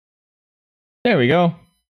There we go.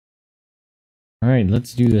 Alright,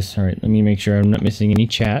 let's do this. Alright, let me make sure I'm not missing any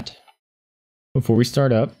chat before we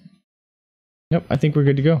start up. Yep, I think we're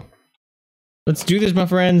good to go. Let's do this, my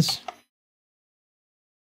friends.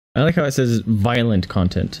 I like how it says violent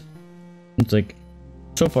content. It's like,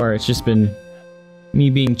 so far it's just been me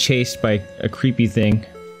being chased by a creepy thing.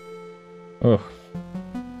 Oh.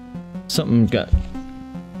 Something got...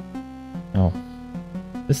 Oh.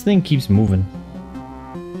 This thing keeps moving.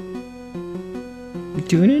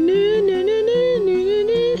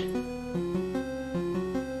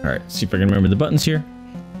 Alright, see if I can remember the buttons here.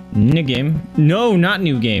 New game. No, not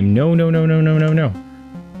new game. No.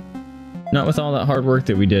 Not with all that hard work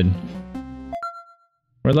that we did.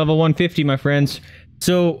 We're level 150, my friends.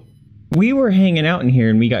 So, we were hanging out in here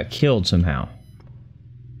and we got killed somehow.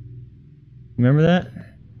 Remember that?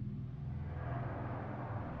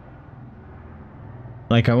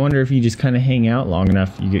 Like, I wonder if you just kind of hang out long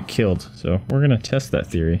enough, you get killed. So, we're gonna test that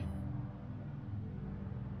theory.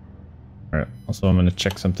 Alright, also I'm gonna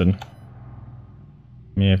check something.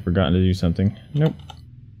 May have forgotten to do something. Nope.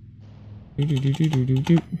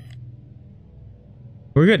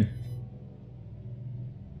 We're good.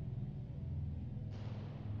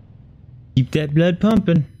 Keep that blood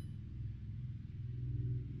pumping.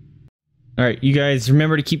 Alright, you guys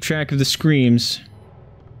remember to keep track of the screams.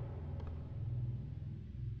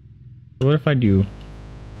 What if I do?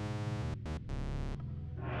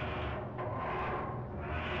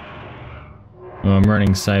 Oh, I'm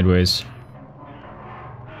running sideways.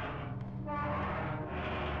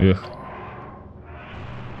 Ugh.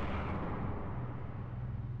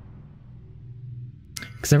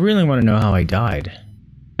 Because I really want to know how I died.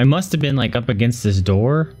 I must have been like up against this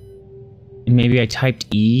door. And maybe I typed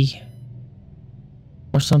E.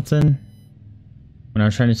 Or something. When I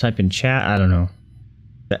was trying to type in chat, I don't know.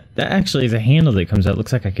 That actually is a handle that comes out.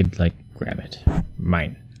 Looks like I could like grab it.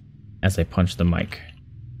 Mine. As I punch the mic.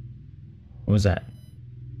 What was that?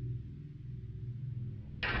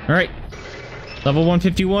 Alright. Level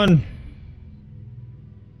 151.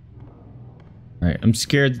 Alright, I'm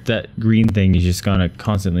scared that green thing is just gonna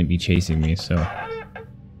constantly be chasing me, so...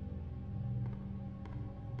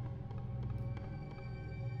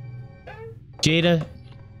 Jada,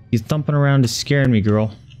 you thumping around is scaring me,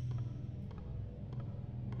 girl.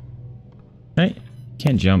 Right?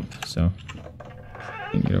 Can't jump, so... I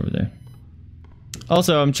can get over there.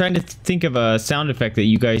 Also, I'm trying to think of a sound effect that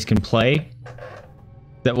you guys can play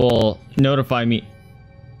that will notify me.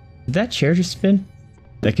 Did that chair just spin?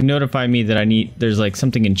 That can notify me that there's like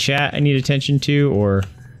something in chat I need attention to, or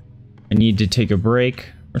I need to take a break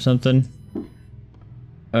or something.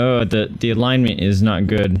 Oh, the alignment is not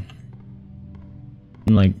good.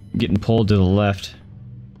 I'm like getting pulled to the left.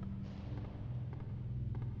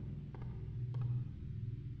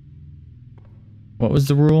 What was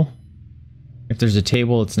the rule? If there's a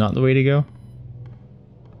table, it's not the way to go?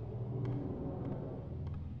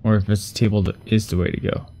 Or if it's a table that is the way to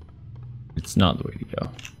go, it's not the way to go.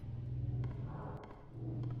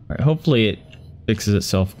 Alright, hopefully it fixes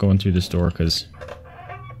itself going through this door, because...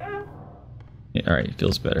 Yeah, alright, it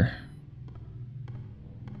feels better.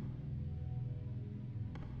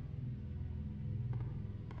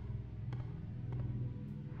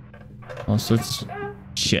 All sorts of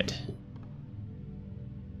shit.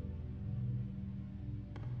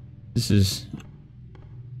 This is...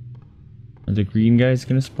 Are the green guys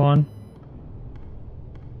gonna spawn?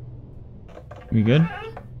 We good?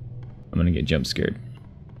 I'm gonna get jump scared.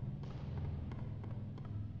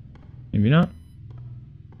 Maybe not.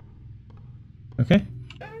 Okay.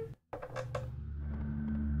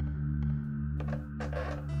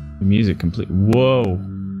 The music complete. Whoa!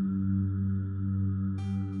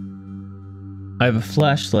 I have a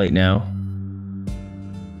flashlight now.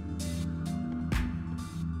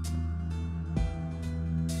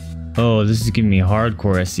 Oh, this is giving me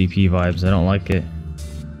hardcore SCP vibes. I don't like it.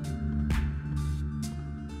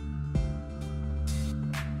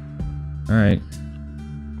 Alright.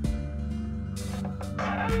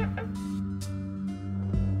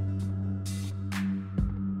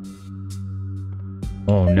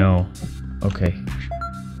 Oh no. Okay.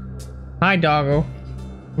 Hi, doggo.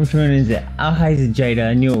 Which one is it? Oh, hi, Jada.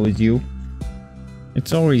 I knew it was you.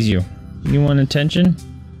 It's always you. You want attention?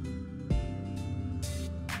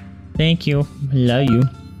 Thank you. Love you.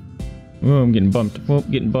 Oh, I'm getting bumped. Whoa,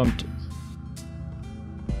 getting bumped.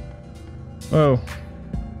 Whoa.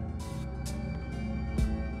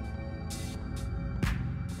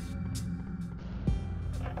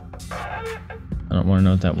 I don't want to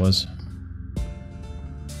know what that was.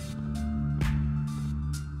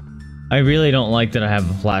 I really don't like that I have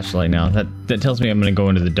a flashlight now. That tells me I'm gonna go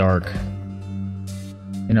into the dark.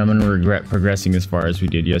 And I'm gonna regret progressing as far as we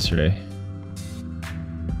did yesterday.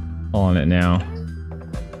 All on it now.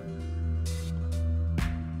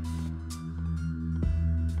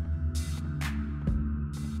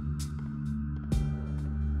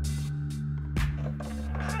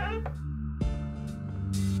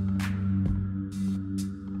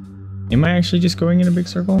 Am I actually just going in a big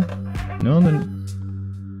circle? No, the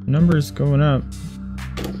number's going up.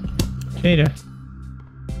 Jada.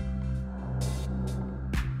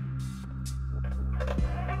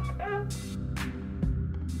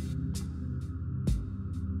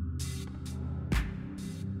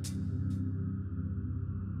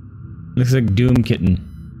 Looks like Doom Kitten.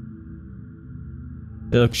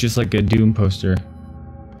 It looks just like a Doom poster.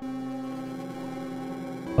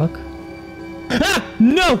 Fuck. Ah!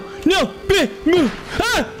 No! No! Move!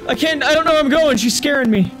 Ah! I can't, I don't know where I'm going. She's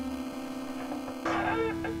scaring me.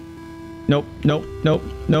 Nope, nope, nope,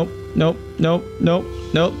 nope, nope, nope, nope,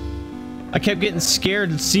 nope. I kept getting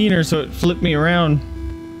scared and seeing her, so it flipped me around.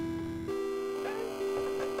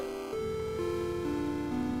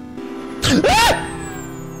 Ah!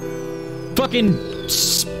 Fucking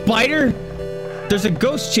spider? There's a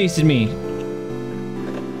ghost chasing me.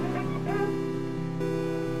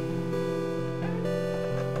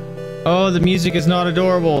 Oh, the music is not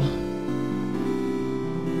adorable.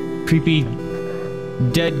 Creepy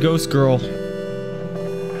dead ghost girl.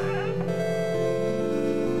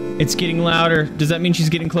 It's getting louder. Does that mean she's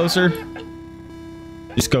getting closer?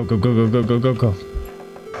 Just go, go, go, go, go, go, go, go.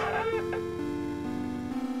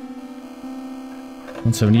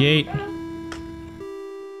 178.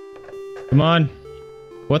 Come on.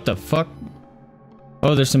 What the fuck?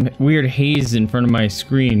 Oh, there's some weird haze in front of my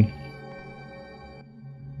screen.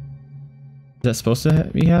 Is that supposed to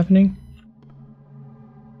be happening?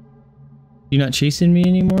 You not chasing me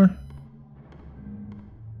anymore?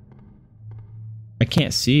 I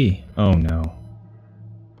can't see. Oh no.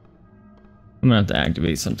 I'm gonna have to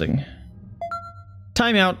activate something.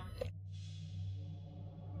 Timeout.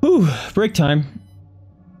 Whew, break time.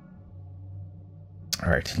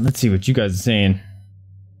 Alright, let's see what you guys are saying.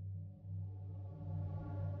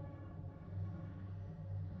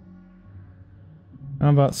 How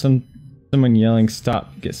about someone yelling,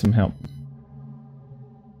 stop, get some help.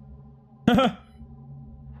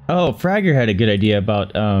 Oh, Fragger had a good idea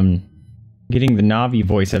about getting the Navi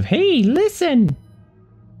voice of, hey, listen!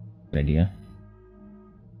 Good idea.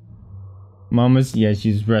 Mama's, yeah,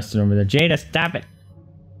 she's resting over there. Jada, stop it!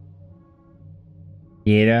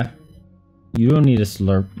 Jada, you don't need a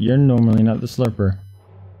slurp. You're normally not the slurper.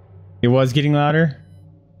 It was getting louder?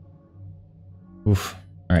 Oof.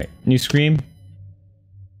 Alright, new scream.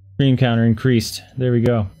 Scream counter increased. There we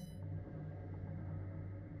go.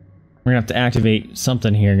 We're gonna have to activate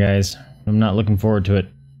something here, guys. I'm not looking forward to it.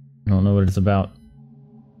 I don't know what it's about.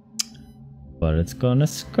 But it's gonna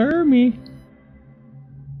scare me.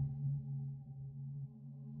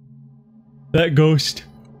 That ghost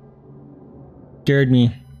scared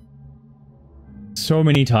me so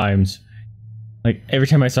many times. Like, every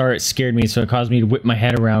time I saw her, it scared me, so it caused me to whip my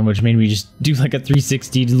head around, which made me just do like a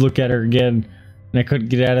 360 to look at her again. And I couldn't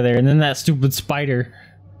get out of there. And then that stupid spider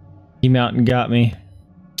came out and got me.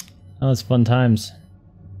 That was fun times.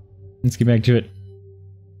 Let's get back to it.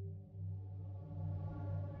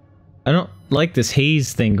 I don't like this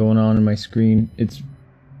haze thing going on in my screen. It's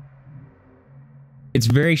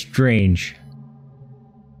very strange.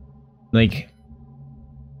 Like,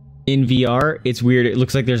 in VR, it's weird. It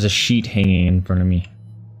looks like there's a sheet hanging in front of me.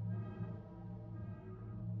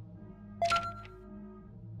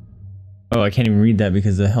 Oh, I can't even read that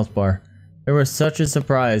because of the health bar. There was such a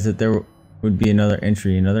surprise that there would be another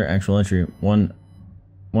entry, another actual entry, one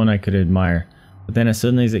I could admire. But then as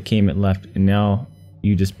suddenly as it came, it left, and now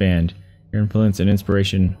you disband. Your influence and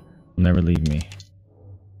inspiration will never leave me.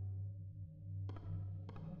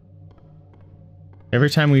 Every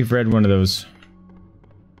time we've read one of those,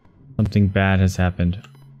 something bad has happened.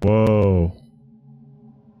 Whoa.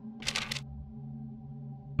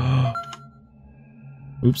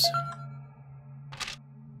 Oops.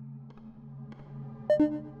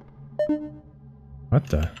 What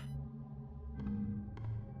the?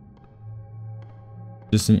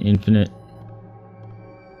 Just an infinite.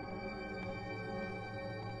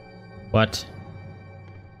 What?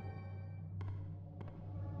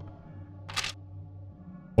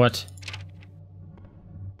 What?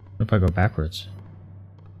 What if I go backwards?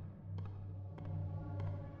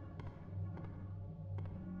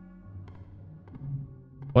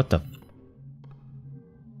 What the?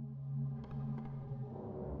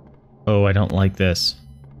 Oh, I don't like this.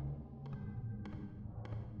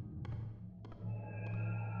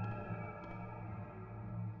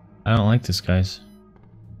 I don't like this, guys.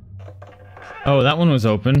 Oh, that one was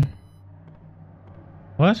open.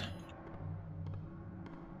 What?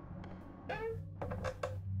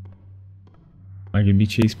 I could be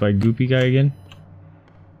chased by Goopy guy again?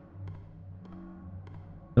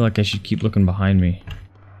 I feel like I should keep looking behind me.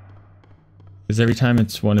 Because every time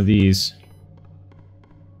it's one of these,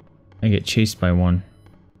 I get chased by one.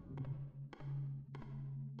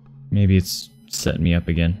 Maybe it's setting me up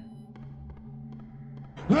again.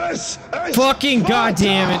 Fucking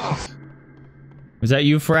goddamn it! Was that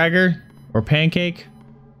you, Fragger? Or Pancake?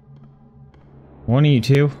 One of you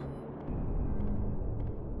two.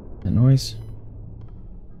 That noise.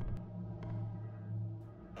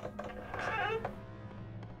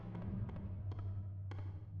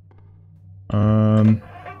 Um.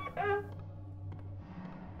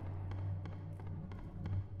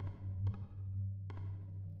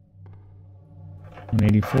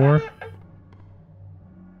 184.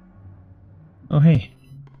 Oh, hey.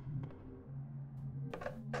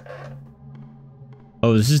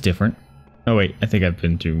 Oh, this is different. Oh, wait. I think I've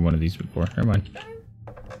been to one of these before. Never mind.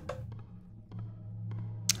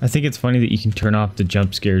 I think it's funny that you can turn off the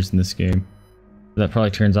jump scares in this game. That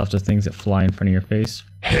probably turns off the things that fly in front of your face.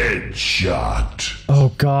 Headshot.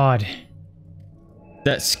 Oh, God.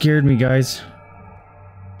 That scared me, guys.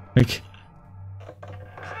 Like...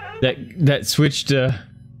 That switched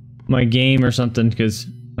my game or something, because...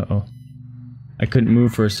 Uh-oh. I couldn't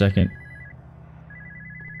move for a second.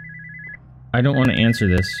 I don't want to answer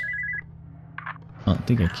this. I don't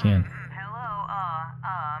think I can.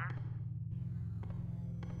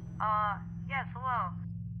 Hello, yes, hello.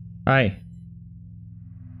 Hi.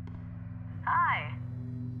 Hi.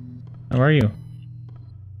 How are you?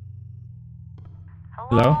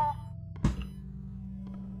 Hello?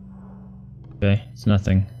 Okay, it's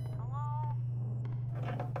nothing.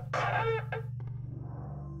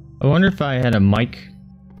 I wonder if I had a mic.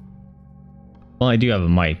 Well, I do have a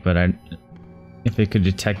mic, but if it could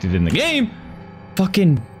detect it in the game.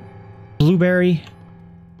 Fucking blueberry.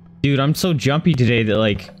 Dude, I'm so jumpy today that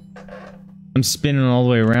like I'm spinning all the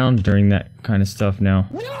way around during that kind of stuff now.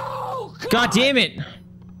 No! God damn it!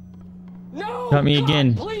 No! Got me God,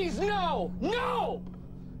 again. Please, no! No!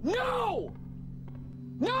 No!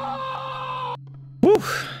 No! Whew,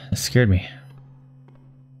 that scared me.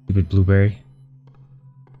 Stupid blueberry.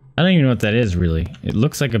 I don't even know what that is, really. It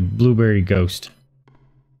looks like a blueberry ghost.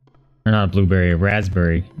 Or not a blueberry, a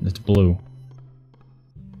raspberry. That's blue.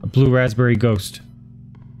 A blue raspberry ghost.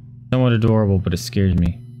 Somewhat adorable, but it scares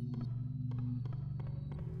me.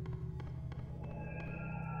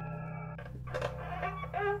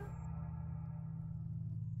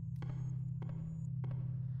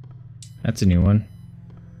 That's a new one.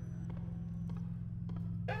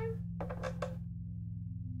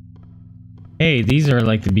 Hey, these are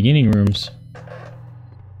like the beginning rooms.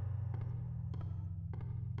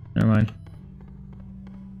 Never mind.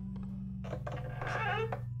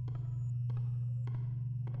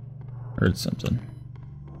 Heard something.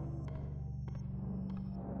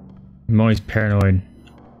 I'm always paranoid.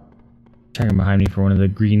 Checking behind me for one of the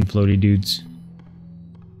green floaty dudes.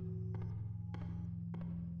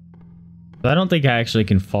 But I don't think I actually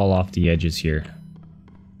can fall off the edges here.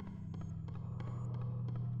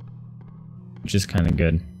 Which is kind of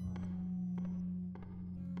good.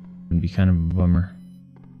 Would be kind of a bummer.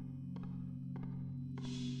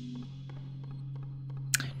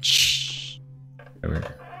 Shh. Whatever it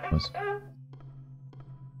was.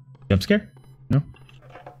 Jump scare? No?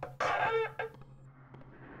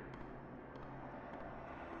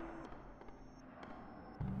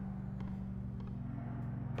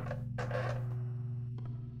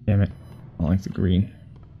 Damn it. I don't like the green.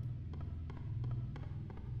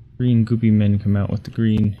 Green goopy men come out with the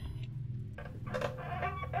green.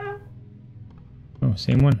 Oh,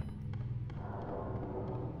 same one.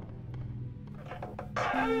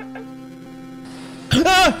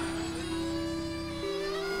 Ah!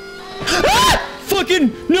 Ah!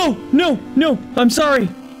 Fucking no, no, no! I'm sorry.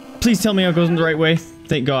 Please tell me I goes in the right way.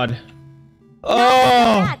 Thank God. Oh!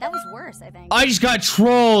 That was worse, I think. I just got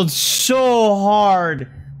trolled so hard.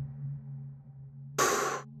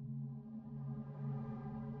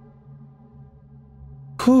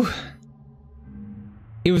 Whew.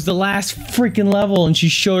 It was the last freaking level and she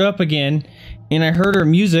showed up again and I heard her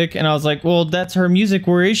music and I was like, well, that's her music,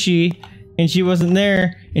 where is she? And she wasn't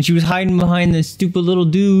there and she was hiding behind this stupid little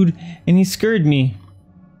dude and he scared me.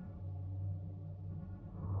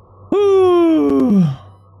 Whew.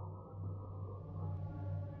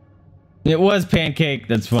 It was Pancake,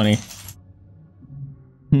 that's funny.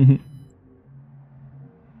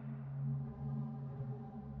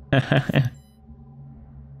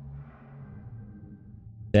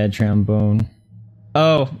 Sad trombone.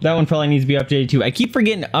 Oh, that one probably needs to be updated too. I keep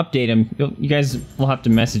forgetting to update them. You guys will have to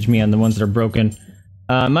message me on the ones that are broken.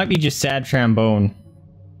 It might be just sad trombone.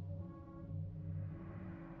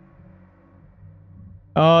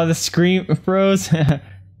 Oh, the scream froze.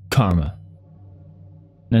 Karma.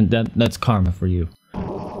 And that's karma for you.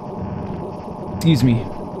 Excuse me.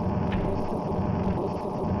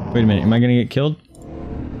 Wait a minute, am I gonna get killed?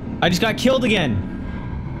 I just got killed again!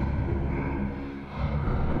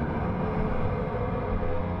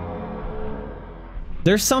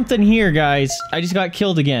 There's something here, guys. I just got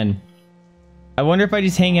killed again. I wonder if I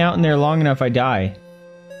just hang out in there long enough I die.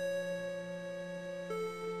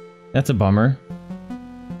 That's a bummer.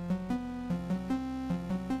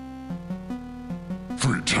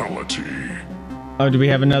 Fatality. Oh, do we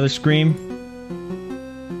have another scream?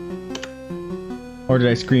 Or did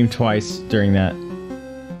I scream twice during that?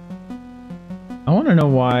 I want to know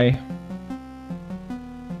why.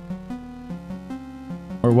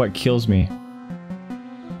 Or what kills me.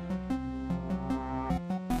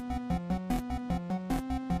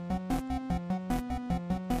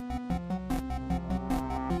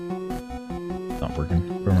 Not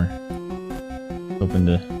working. Bummer. Open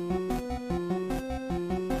to...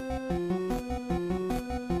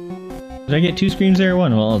 Did I get 2 screams there or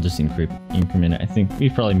 1? Well, I'll just increment it. I think we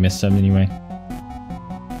probably missed some anyway.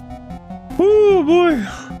 Oh boy!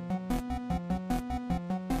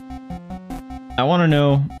 I want to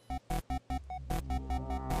know...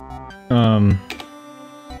 I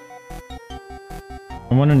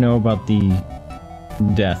want to know about the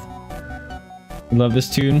death. Love this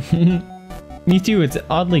tune. Me too, it's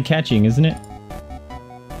oddly catching, isn't it?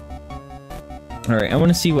 Alright, I want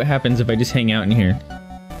to see what happens if I just hang out in here.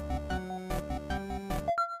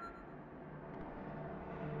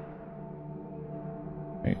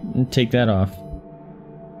 Alright, and take that off.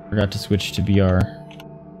 Forgot to switch to VR.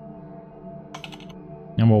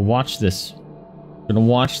 And we'll watch this. We're gonna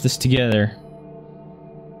watch this together.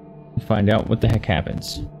 And find out what the heck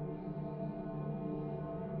happens.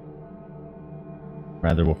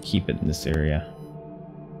 Rather, we'll keep it in this area.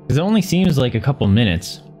 Because it only seems like a couple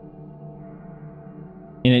minutes.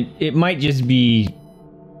 And it might just be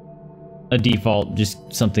a default,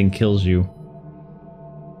 just something kills you.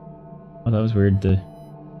 Oh, that was weird. The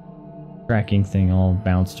tracking thing all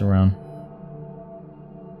bounced around.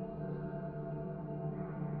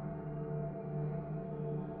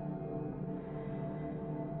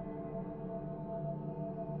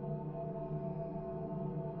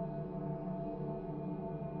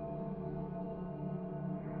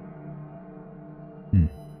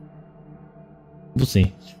 We'll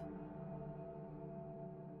see.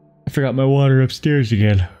 I forgot my water upstairs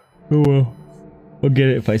again. Oh well. I'll get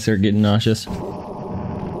it if I start getting nauseous.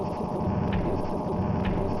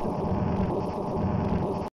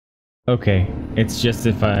 Okay, it's just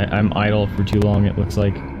if I'm idle for too long, it looks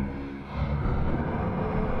like.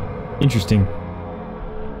 Interesting.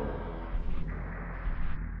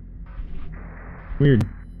 Weird.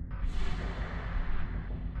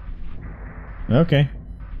 Okay.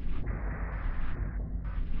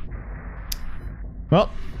 Well,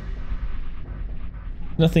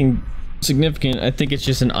 nothing significant. I think it's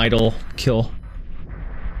just an idle kill.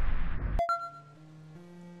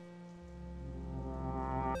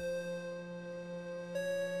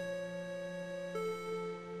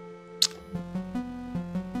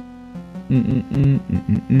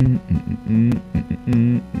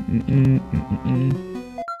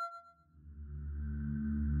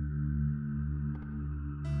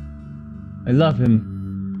 I love him.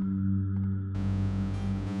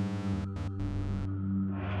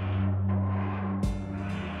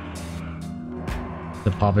 The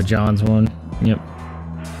Papa John's one. Yep.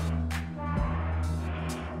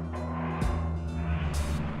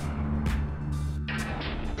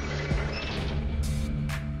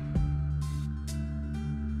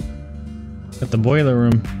 At the boiler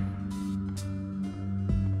room.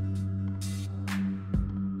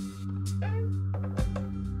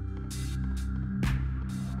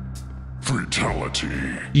 Fatality.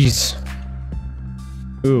 Jeez.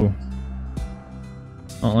 Ooh.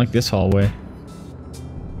 I don't like this hallway.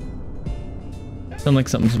 Sounds like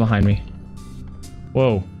something's behind me.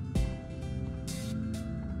 Whoa.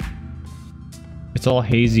 It's all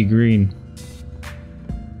hazy green.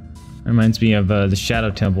 Reminds me of the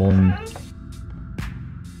Shadow Temple in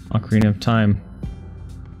Ocarina of Time.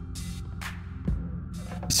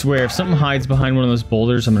 I swear, if something hides behind one of those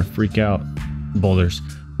boulders, I'm gonna freak out. Boulders.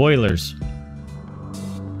 Boilers.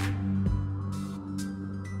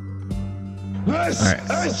 This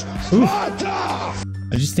Alright. is Sparta!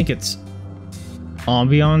 I just think it's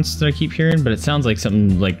ambiance that I keep hearing, but it sounds like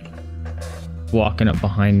something like walking up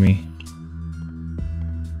behind me.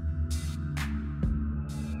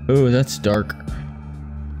 Oh, that's dark.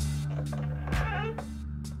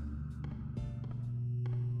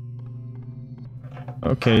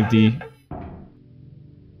 Okay,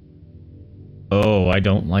 oh, I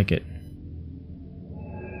don't like it.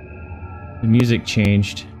 The music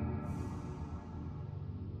changed.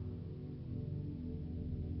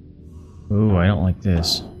 Oh, I don't like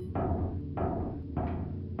this.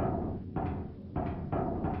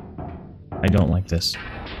 I don't like this.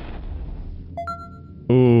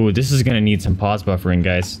 Ooh, this is gonna need some pause buffering,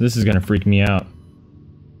 guys. This is gonna freak me out.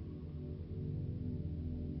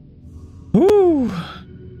 Woo!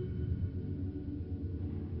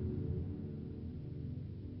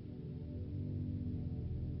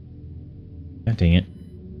 God dang it.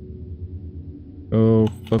 Oh,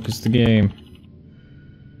 focus the game.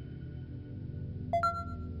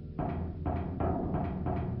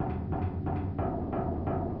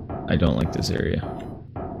 I don't like this area.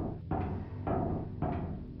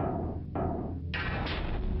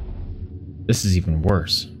 This is even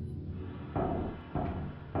worse.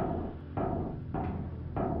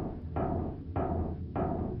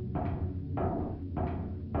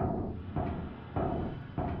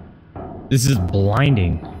 This is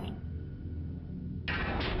blinding.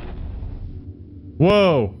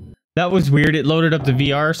 Whoa! That was weird. It loaded up the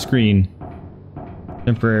VR screen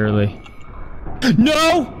temporarily.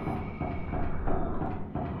 No!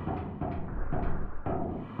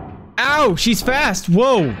 Ow! She's fast!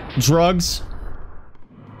 Whoa! Drugs.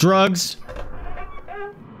 Drugs.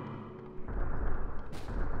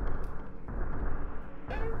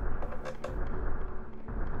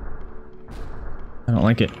 I don't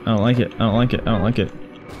like it. I don't like it. I don't like it. I don't like it.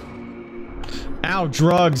 Ow!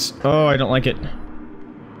 Drugs! Oh, I don't like it.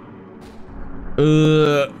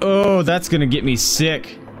 Oh, that's gonna get me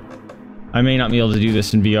sick. I may not be able to do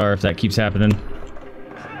this in VR if that keeps happening.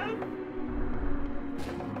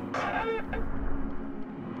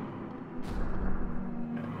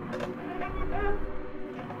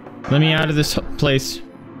 Let me out of this place.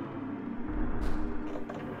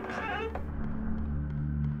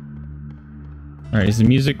 Alright, is the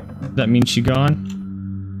music... that means she gone?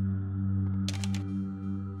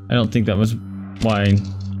 I don't think that was why.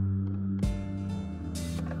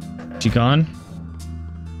 She gone?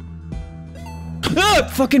 Ah!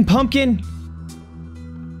 Fucking pumpkin!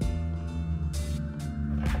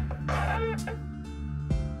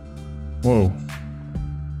 Whoa.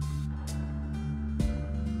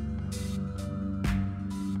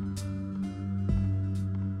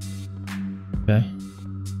 Okay.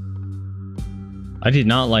 I did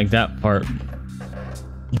not like that part.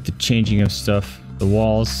 With the changing of stuff. The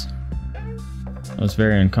walls. That was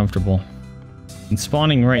very uncomfortable. And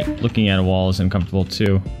spawning right looking at a wall is uncomfortable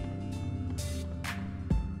too.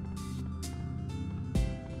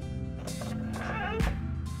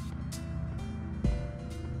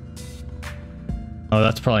 Oh,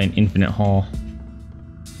 that's probably an infinite hall.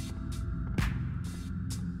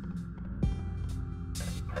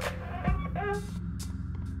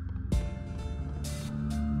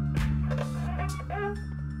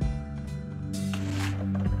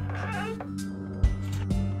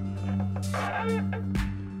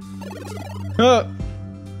 Oh,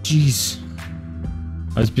 jeez.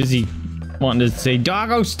 I was busy wanting to say,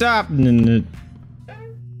 "Doggo, stop!" and then the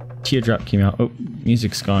teardrop came out. Oh,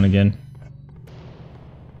 music's gone again.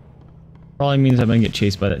 Probably means I'm gonna get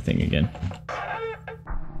chased by that thing again.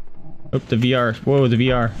 Oh, the VR. Whoa, the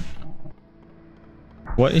VR.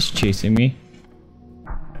 What is chasing me?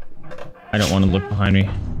 I don't want to look behind me.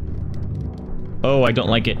 Oh, I don't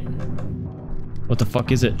like it. What the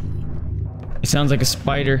fuck is it? It sounds like a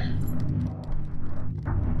spider.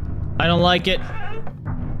 I don't like it.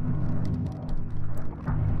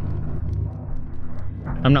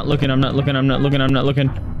 I'm not looking, I'm not looking, I'm not looking, I'm not looking.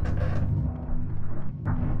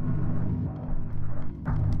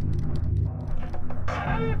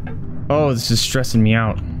 Oh, this is stressing me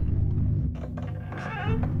out.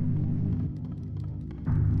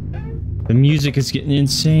 The music is getting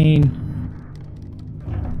insane.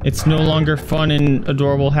 It's no longer fun and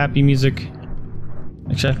adorable, happy music.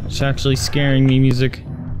 It's actually scaring me music.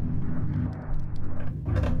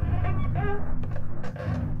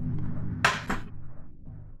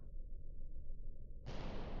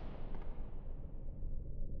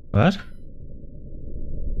 What? I'm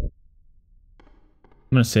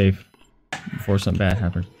gonna save before something bad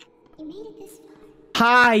happens. You made it this far.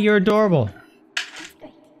 Hi, you're adorable. That's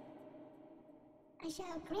great. I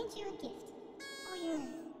shall grant you a gift for your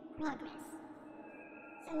progress.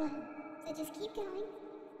 So, So just keep going.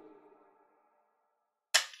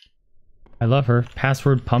 I love her.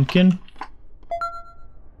 Password pumpkin?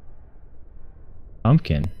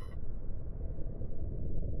 Pumpkin?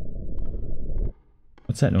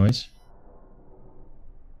 What's that noise?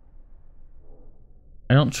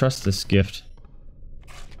 I don't trust this gift.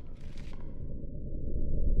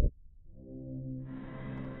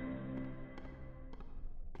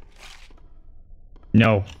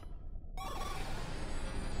 No.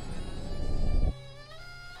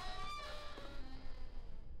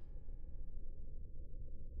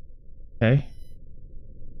 Okay.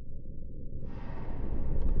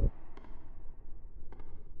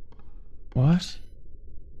 What?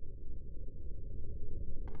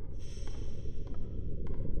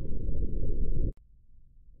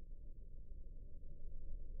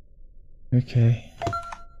 Okay.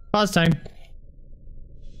 Pause time.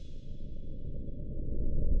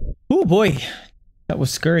 Oh boy, that was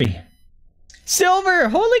scary. Silver,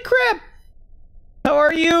 holy crap! How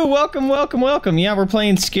are you? Welcome, welcome, welcome. Yeah, we're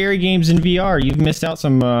playing scary games in VR. You've missed out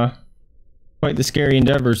some quite the scary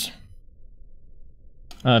endeavors.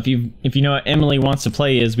 If you know what Emily wants to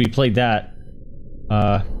play is, we played that.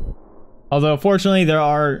 Although fortunately there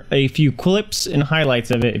are a few clips and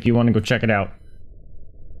highlights of it if you want to go check it out.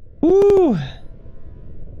 Woo!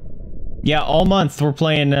 Yeah, all month we're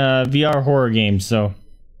playing VR horror games, so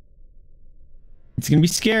it's gonna be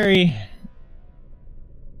scary.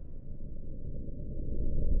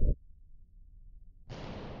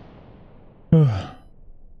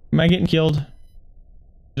 Am I getting killed?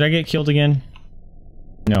 Did I get killed again?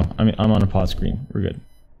 No, I'm on a pause screen. We're good.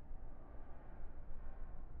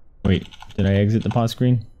 Wait, did I exit the pause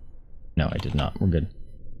screen? No, I did not. We're good.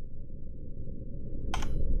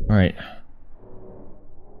 Alright.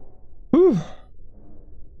 Whew.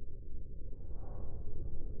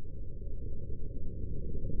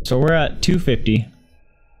 So we're at 250.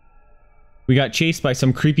 We got chased by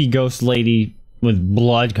some creepy ghost lady with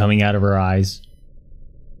blood coming out of her eyes.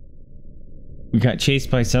 We got chased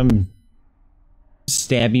by some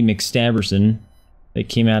Stabby McStabberson that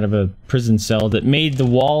came out of a prison cell that made the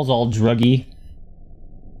walls all druggy.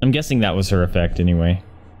 I'm guessing that was her effect anyway.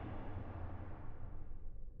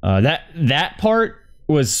 That part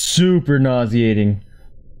was super nauseating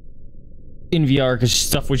in VR because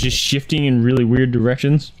stuff was just shifting in really weird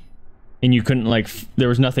directions. And you couldn't, like, there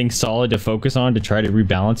was nothing solid to focus on to try to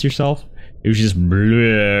rebalance yourself. It was just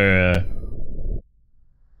bleh.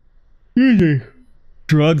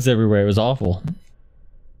 Drugs everywhere. It was awful.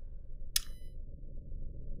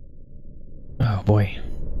 Oh boy.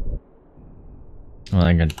 Well,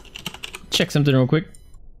 I'm gonna check something real quick.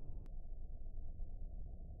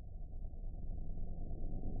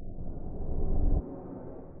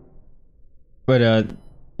 But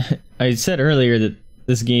I said earlier that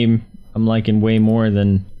this game I'm liking way more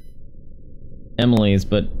than Emily's,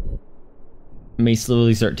 but I may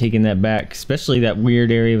slowly start taking that back, especially that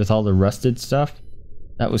weird area with all the rusted stuff.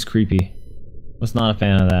 That was creepy. Was not a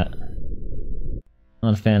fan of that.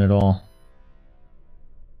 Not a fan at all.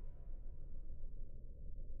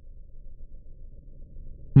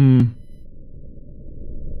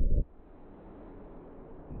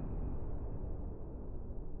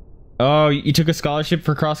 Oh, you took a scholarship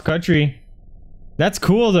for cross country. That's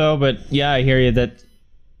cool though, but yeah, I hear you.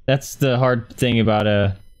 That's the hard thing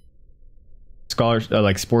about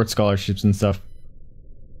like sports scholarships and stuff.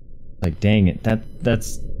 Like, dang it,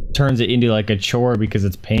 that's turns it into like a chore because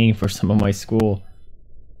it's paying for some of my school.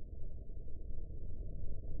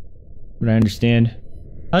 But I understand.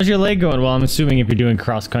 How's your leg going? Well, I'm assuming if you're doing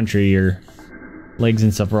cross country, your legs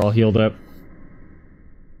and stuff are all healed up.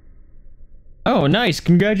 Oh, nice!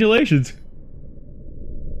 Congratulations!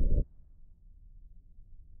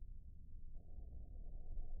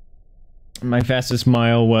 My fastest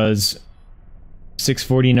mile was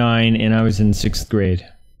 6:49 and I was in 6th grade.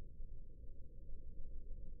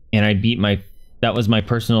 And I beat that was my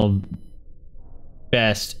personal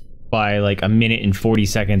best by like 1 minute and 40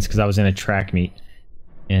 seconds because I was in a track meet.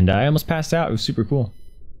 And I almost passed out. It was super cool.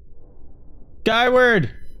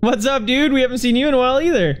 Skyward! What's up, dude? We haven't seen you in a while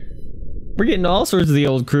either. We're getting all sorts of the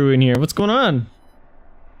old crew in here. What's going on?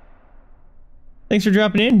 Thanks for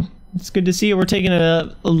dropping in. It's good to see you. We're taking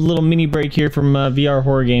a little mini break here from VR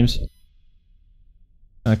horror games.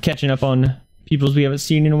 Catching up on peoples we haven't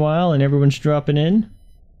seen in a while, and everyone's dropping in,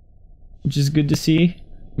 which is good to see.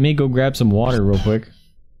 May go grab some water real quick.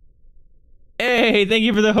 Hey, thank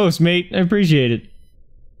you for the host, mate. I appreciate it.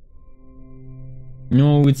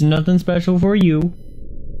 No, it's nothing special for you.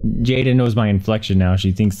 Jada knows my inflection now.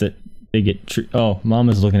 She thinks that they get oh,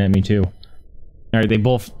 Mama's looking at me too. Alright,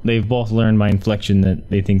 they've both learned my inflection that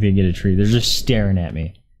they think they get a treat. They're just staring at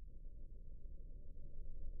me.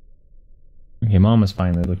 Okay, Mama's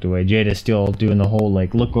finally looked away. Jada's still doing the whole,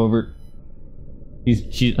 like, look over.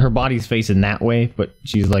 Her body's facing that way, but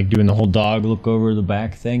she's, like, doing the whole dog look over the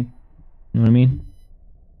back thing. You know what I mean?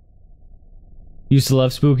 Used to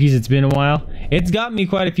love spookies. It's been a while. It's gotten me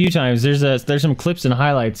quite a few times. There's some clips and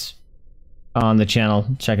highlights on the channel.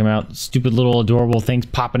 Check them out. Stupid little adorable things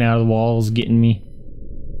popping out of the walls, getting me.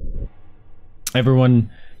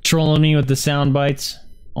 Everyone trolling me with the sound bites.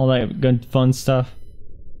 All that good fun stuff.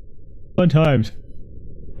 Fun times.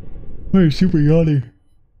 I'm super yawny.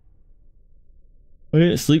 I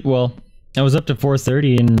didn't sleep well. I was up to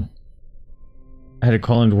 4:30 and I had to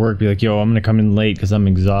call into work, be like, yo, I'm gonna come in late because I'm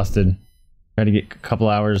exhausted. Try to get a couple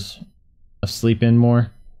hours of sleep in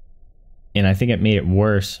more. And I think it made it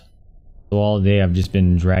worse. So all day I've just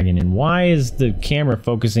been dragging in. Why is the camera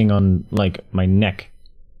focusing on, like, my neck?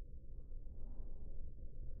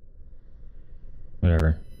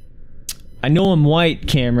 Whatever. I know I'm white,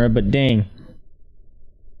 camera, but dang.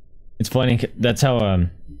 It's funny, that's how,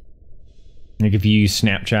 like, if you use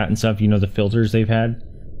Snapchat and stuff, you know the filters they've had?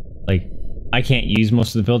 Like, I can't use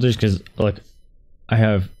most of the filters because, look, I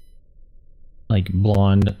have, like,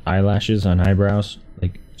 blonde eyelashes on eyebrows.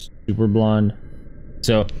 Like, super blonde.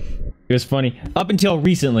 So, it was funny. Up until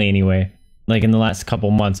recently, anyway, like in the last couple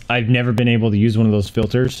months, I've never been able to use one of those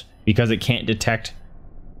filters because it can't detect,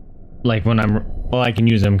 like, when I'm, well, I can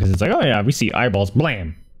use them because it's like, oh yeah, we see eyeballs,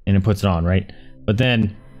 blam, and it puts it on, right? But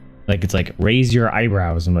then, like, it's like, raise your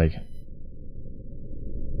eyebrows. I'm like,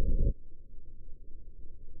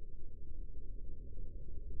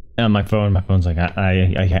 on my phone's like,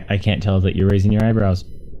 I can't tell that you're raising your eyebrows.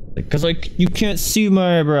 Because, like, you can't see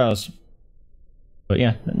my eyebrows. But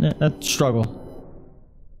yeah, that's struggle.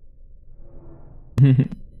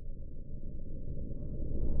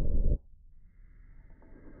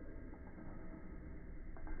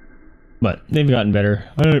 But they've gotten better.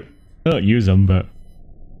 I don't use them, but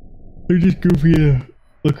they're just goofy to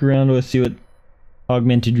look around with, see what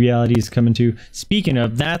augmented reality is coming to. Speaking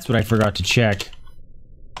of, that's what I forgot to check.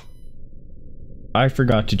 I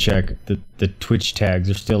forgot to check the Twitch tags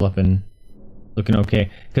are still up and looking okay.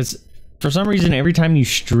 Because for some reason, every time you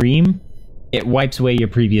stream, it wipes away your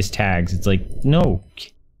previous tags. It's like, no.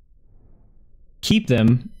 Keep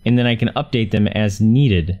them, and then I can update them as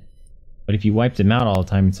needed. But if you wipe them out all the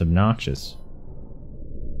time, it's obnoxious.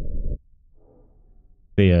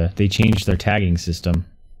 They changed their tagging system.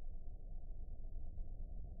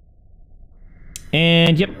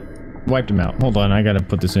 And, yep. Wiped them out. Hold on, I gotta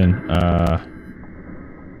put this in. I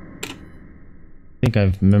think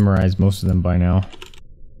I've memorized most of them by now.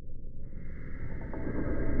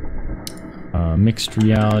 Mixed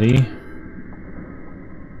reality.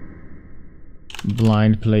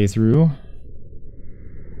 Blind playthrough.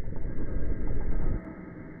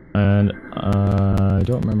 And I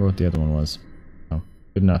don't remember what the other one was. Oh,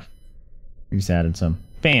 good enough. We just added some.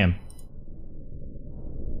 Bam!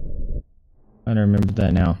 I don't remember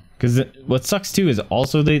that now. Because what sucks too is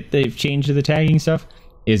also they've changed the tagging stuff.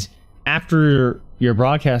 Is after your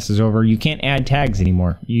broadcast is over, you can't add tags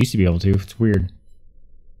anymore. You used to be able to. It's weird.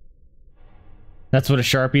 That's what a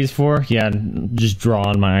Sharpie is for? Yeah, just draw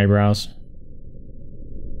on my eyebrows.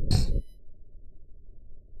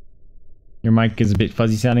 Your mic is a bit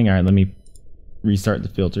fuzzy sounding. Alright, let me restart the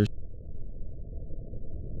filters.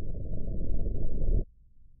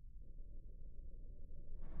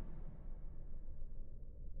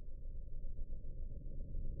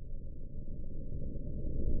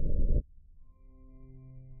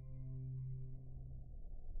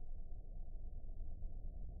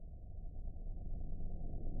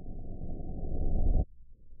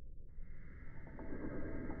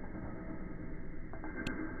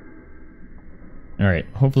 Alright,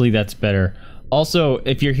 hopefully that's better. Also,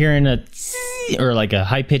 if you're hearing a or like a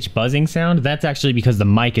high-pitched buzzing sound, that's actually because the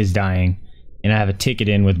mic is dying. And I have a ticket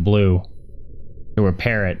in with Blue to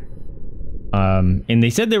repair it. And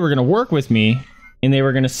they said they were going to work with me, and they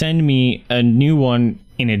were going to send me a new one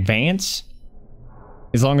in advance,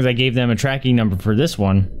 as long as I gave them a tracking number for this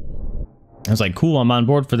one. I was like, cool, I'm on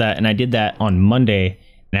board for that, and I did that on Monday,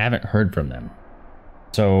 and I haven't heard from them.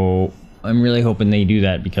 So, I'm really hoping they do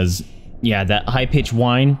that, because yeah, that high-pitched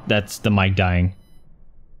whine, that's the mic dying.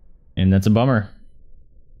 And that's a bummer.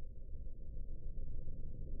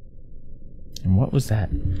 And what was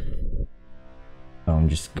that? Oh, I'm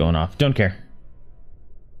just going off. Don't care.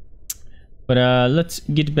 But let's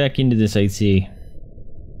get back into this, I see.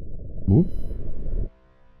 Whoop.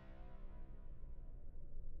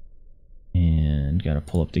 And gotta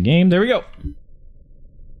pull up the game. There we go.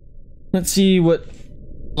 Let's see what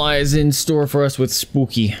lies in store for us with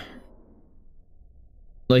Spooky.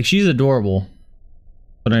 Like, she's adorable,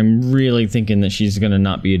 but I'm really thinking that she's gonna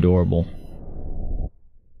not be adorable.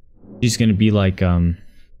 She's gonna be like,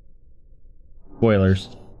 spoilers.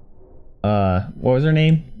 What was her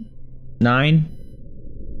name? 9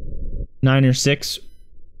 or 6?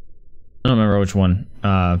 I don't remember which one.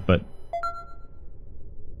 But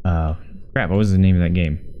crap, what was the name of that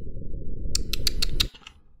game?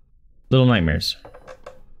 Little Nightmares.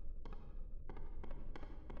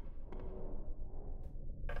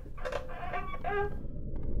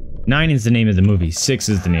 Nine is the name of the movie. 6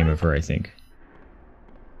 is the name of her, I think.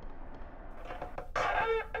 Am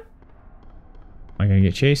I gonna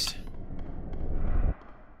get chased?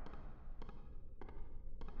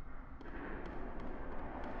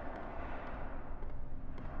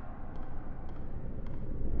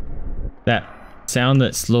 That sound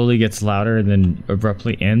that slowly gets louder and then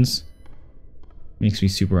abruptly ends makes me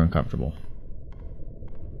super uncomfortable.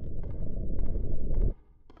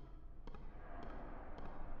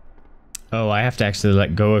 Oh, I have to actually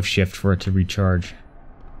let go of shift for it to recharge.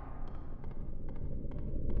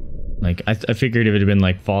 Like, I figured if it had been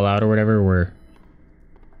like Fallout or whatever, where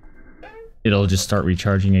it'll just start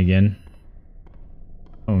recharging again.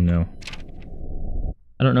 Oh no.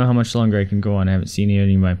 I don't know how much longer I can go on. I haven't seen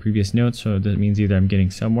any of my previous notes, so that means either I'm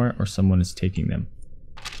getting somewhere or someone is taking them.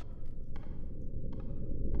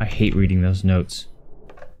 I hate reading those notes.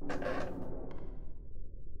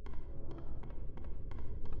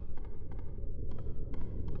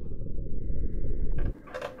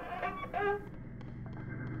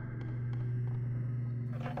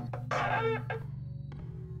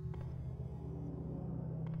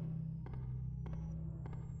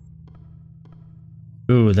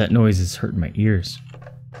 Ooh, that noise is hurting my ears.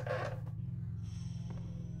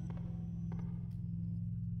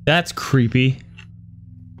 That's creepy.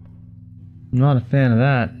 I'm not a fan of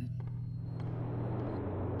that.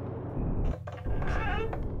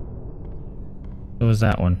 What was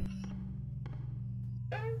that one?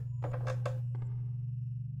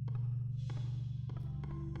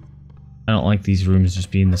 I don't like these rooms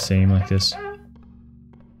just being the same like this.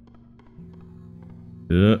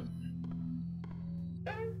 Ugh.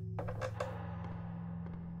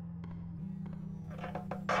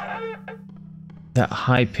 That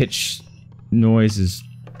high-pitched noise is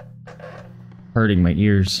hurting my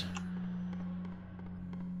ears.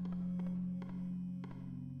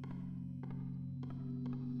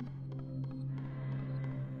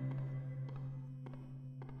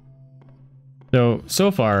 So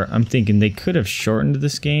far, I'm thinking they could have shortened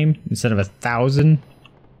this game. Instead of 1,000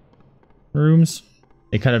 rooms,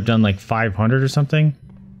 they could have done like 500 or something,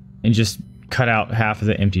 and just cut out half of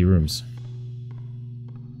the empty rooms.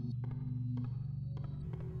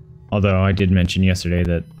 Although I did mention yesterday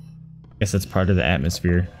that I guess that's part of the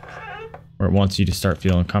atmosphere, where it wants you to start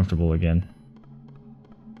feeling comfortable again.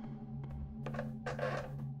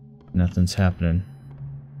 Nothing's happening.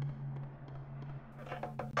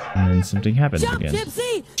 And then something happens again.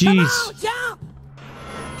 Gypsy! Jeez! Jump!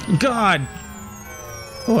 God!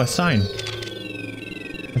 Oh, a sign.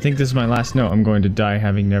 I think this is my last note. I'm going to die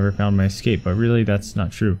having never found my escape, but really that's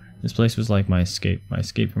not true. This place was like my escape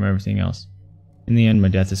from everything else. In the end, my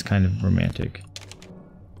death is kind of romantic.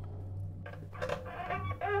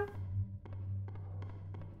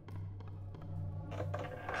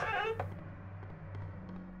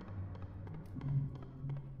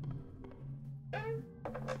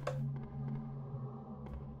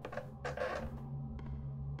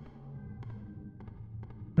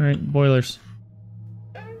 Alright, boilers.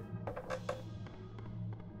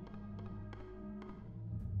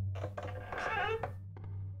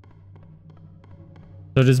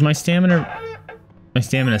 So does my stamina... My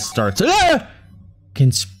stamina starts... Ah!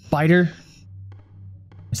 Can spider?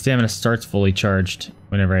 My stamina starts fully charged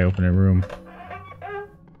whenever I open a room.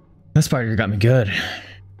 That spider got me good.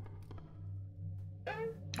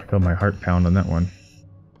 I felt my heart pound on that one.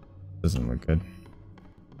 Doesn't look good.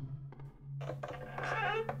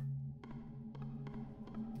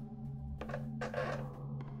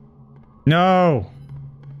 No!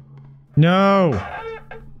 No!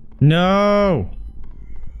 No!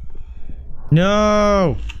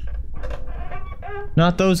 No!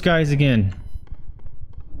 Not those guys again.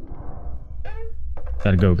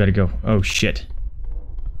 Gotta go, gotta go. Oh shit.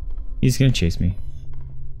 He's gonna chase me.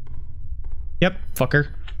 Yep, fucker.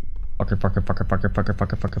 Fucker, fucker, fucker, fucker, fucker,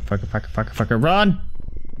 fucker, fucker, fucker, fucker, fucker, fucker, run!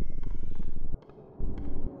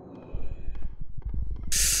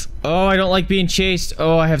 Oh, I don't like being chased.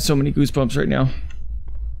 Oh, I have so many goosebumps right now.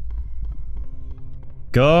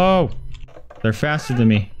 Go! They're faster than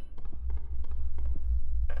me.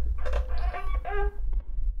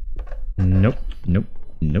 Nope, nope,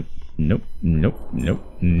 nope, nope, nope, nope,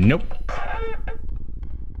 nope.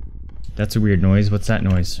 That's a weird noise. What's that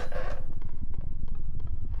noise?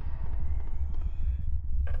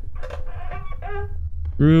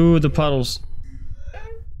 Through the puddles.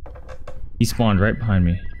 He spawned right behind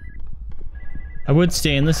me. I would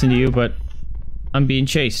stay and listen to you, but I'm being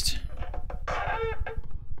chased.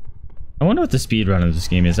 I wonder what the speedrun of this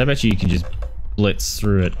game is. I bet you can just blitz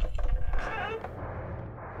through it.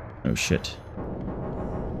 Oh shit.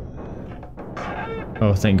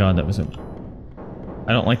 Oh, thank God that was it.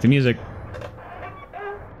 I don't like the music.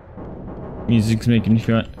 Music's making me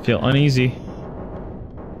feel uneasy.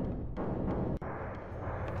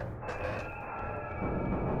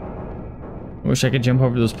 I wish I could jump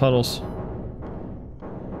over those puddles.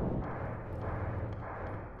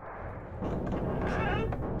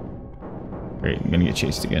 Great, I'm gonna get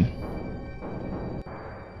chased again.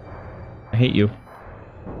 I hate you.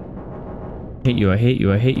 I hate you, I hate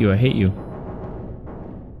you, I hate you, I hate you.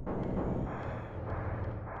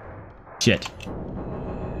 Shit.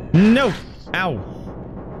 No! Ow!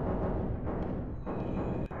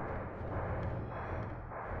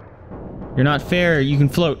 You're not fair, you can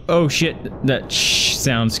float. Oh shit, that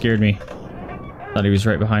sound scared me. Thought he was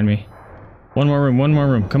right behind me. One more room, one more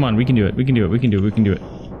room. Come on, we can do it, we can do it, we can do it, we can do it.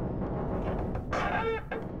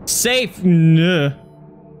 Safe! Nuh.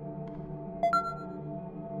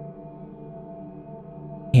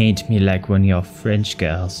 Paint me like one of your French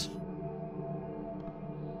girls.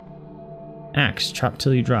 Axe, chop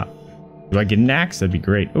till you drop. Do I get an axe? That'd be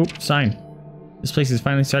great. Oh, sign. This place is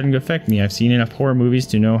finally starting to affect me. I've seen enough horror movies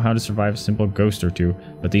to know how to survive a simple ghost or two,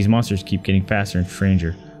 but these monsters keep getting faster and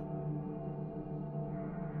stranger.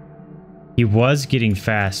 He was getting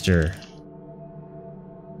faster.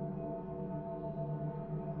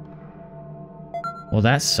 Well,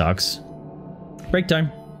 that sucks. Break time.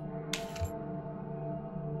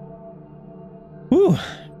 Whew.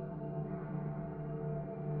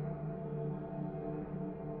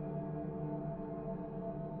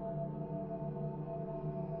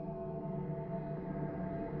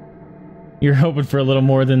 You're hoping for a little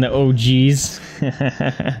more than the OGs.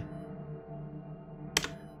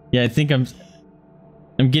 Yeah, I think I'm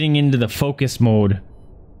getting into the focus mode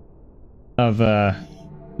of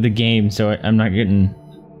the game, so I'm not getting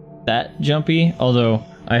that jumpy. Although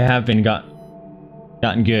I have been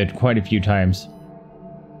gotten good quite a few times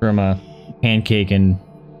from a pancake and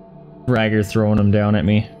Fragger throwing them down at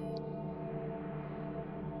me.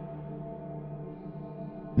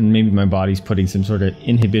 And maybe my body's putting some sort of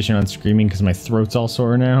inhibition on screaming because my throat's all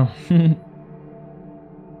sore now.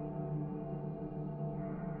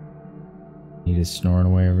 He is snoring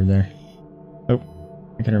away over there. Oh,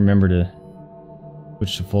 I gotta remember to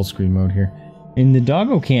switch to full screen mode here. And the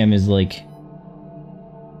doggo cam is like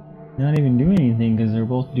not even doing anything because they're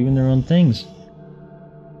both doing their own things.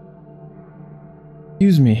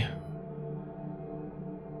 Excuse me.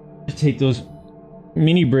 I take those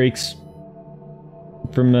mini breaks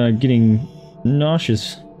from getting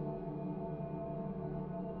nauseous.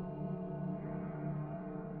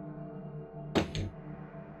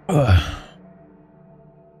 Ugh.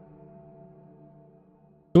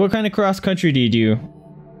 So what kind of cross country do you do,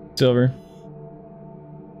 Silver?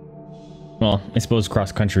 Well, I suppose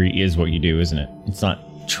cross country is what you do, isn't it? It's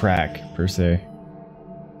not track per se.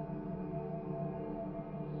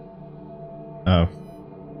 Oh,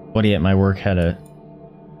 buddy at my work had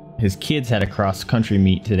his kids had a cross country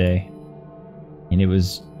meet today, and it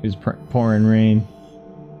was pouring rain.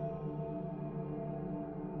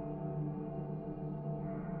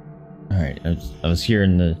 All right, I was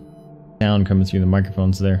hearing the sound coming through the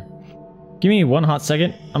microphones there. Give me one hot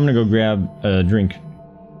second. I'm gonna go grab a drink.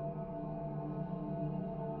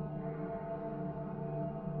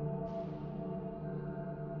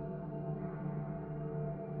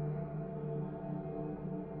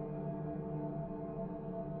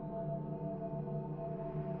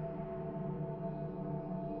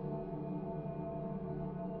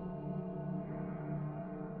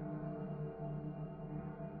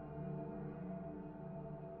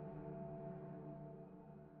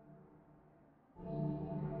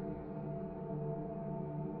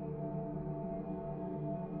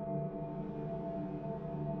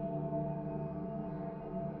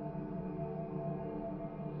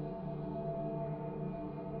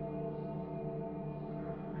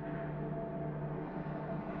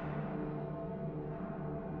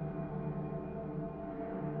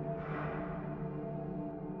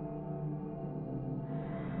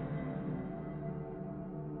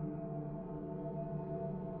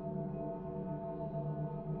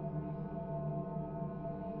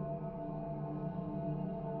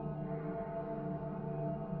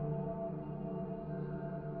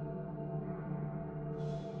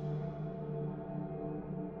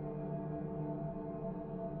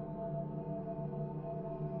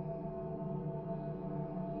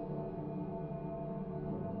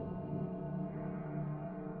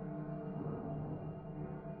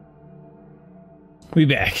 We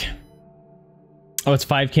back. Oh, it's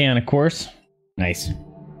 5K on a course? Nice.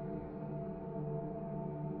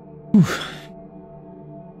 Whew.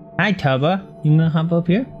 Hi, Tubba. You gonna hop up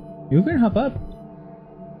here? You can hop up.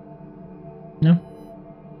 No?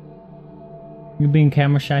 You being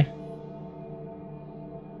camera shy?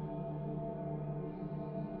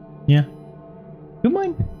 Yeah. Come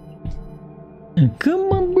on.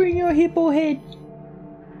 Come on, bring your hippo head.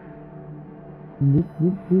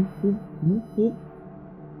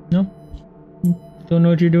 No? Don't know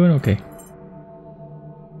what you're doing? Okay.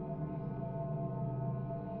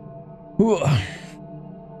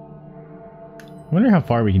 Wonder how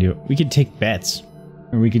far we can do it. We could take bets.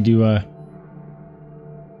 Or we could do a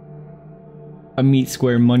meat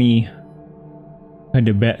square money kind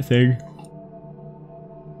of bet thing.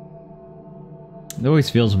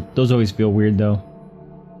 Those always feel weird though.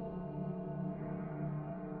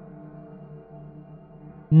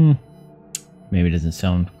 Maybe it doesn't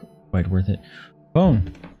sound quite worth it.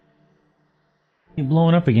 Phone. You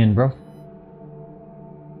blowing up again, bro.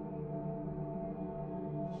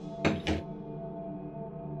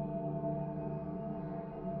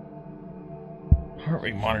 Heart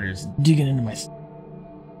rate monitor's digging into my...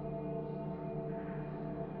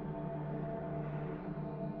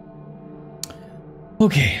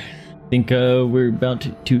 Okay. I think we're about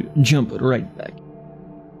to jump right back.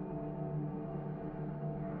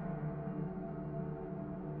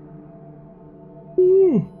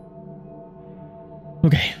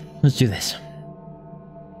 Okay, let's do this.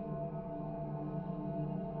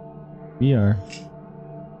 VR.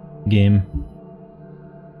 Game.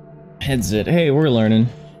 Headset. Hey, we're learning.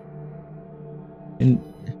 And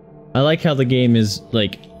I like how the game is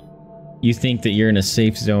like, you think that you're in a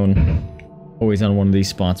safe zone, always on one of these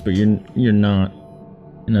spots, but you're not.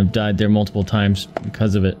 And I've died there multiple times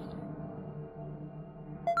because of it.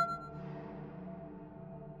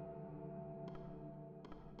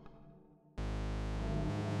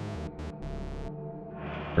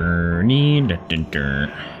 Bernie.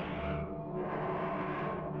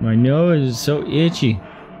 My nose is so itchy.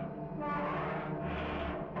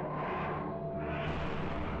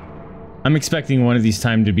 I'm expecting one of these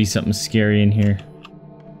times to be something scary in here.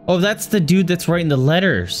 Oh, that's the dude that's writing the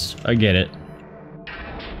letters. I get it.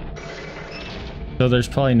 So there's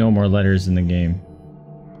probably no more letters in the game.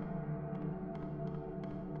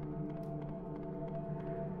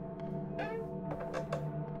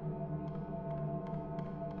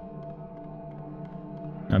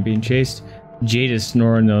 Not being chased. Jade is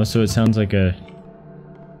snoring though, so it sounds like a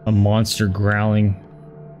monster growling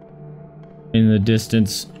in the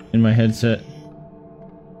distance in my headset.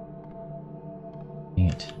 Dang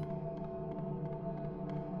it.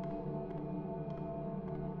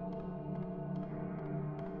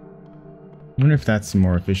 I wonder if that's the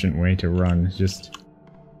more efficient way to run. It's just...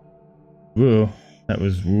 Whoa. That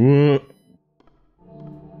was... Whoa.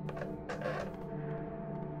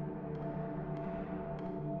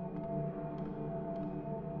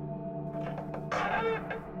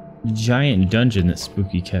 Giant dungeon that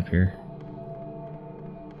Spooky kept here.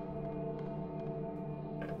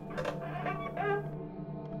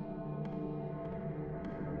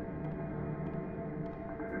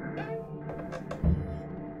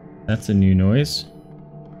 That's a new noise.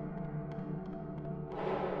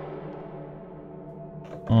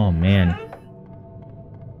 Oh man.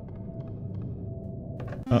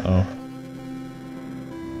 Uh-oh.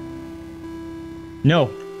 No!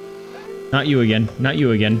 Not you again. Not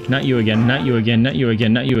you again. Not you again. Not you again. Not you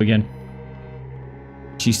again. Not you again.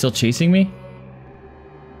 She's still chasing me?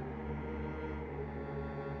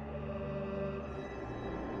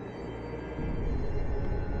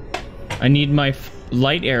 I need my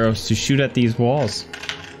light arrows to shoot at these walls.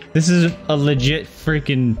 This is a legit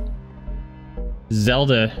freaking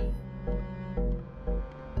Zelda.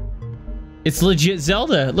 It's legit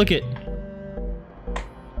Zelda. Look it.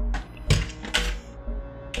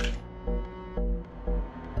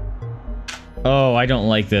 Oh, I don't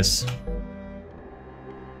like this.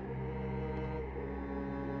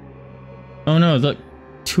 Oh no, look.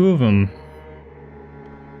 Two of them.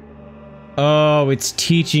 Oh, it's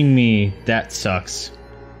teaching me. That sucks.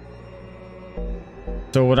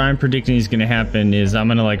 So what I'm predicting is gonna happen is I'm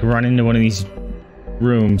gonna like run into one of these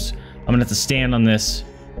rooms. I'm gonna have to stand on this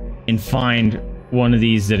and find one of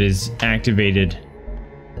these that is activated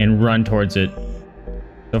and run towards it.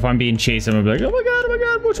 So if I'm being chased, I'm gonna be like, oh my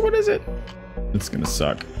god, which one is it? It's gonna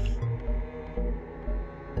suck.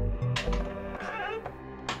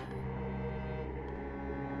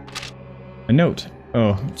 A note.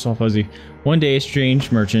 Oh, it's all fuzzy. One day, a strange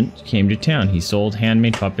merchant came to town. He sold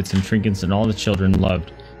handmade puppets and trinkets that all the children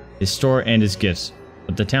loved. His store and his gifts.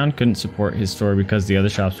 But the town couldn't support his store because the other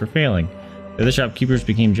shops were failing. The other shopkeepers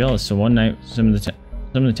became jealous, so one night some of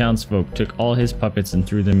the townsfolk took all his puppets and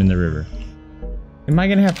threw them in the river. Am I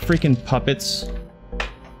gonna have freaking puppets?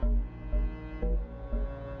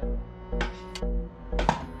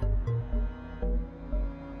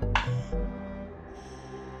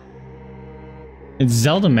 It's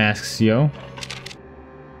Zelda masks, yo.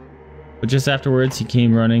 But just afterwards, he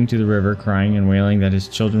came running to the river, crying and wailing that his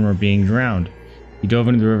children were being drowned. He dove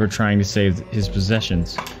into the river trying to save his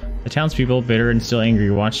possessions. The townspeople, bitter and still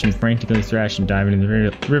angry, watched him frantically thrash and dive into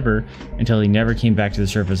the river until he never came back to the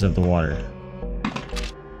surface of the water.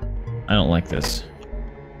 I don't like this.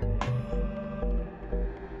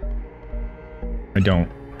 I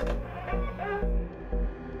don't.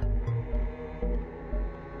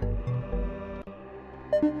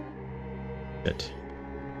 Shit.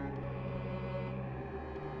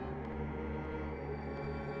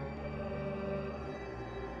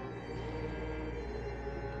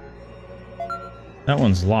 That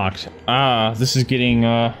one's locked. Ah, this is getting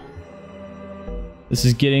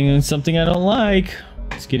something I don't like.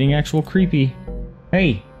 It's getting actual creepy.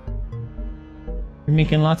 Hey! You're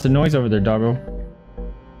making lots of noise over there, doggo.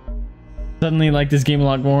 Suddenly like this game a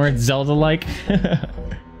lot more. It's Zelda-like.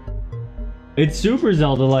 It's super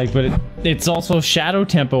Zelda-like, but it's also Shadow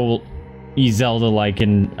Temple-y Zelda-like,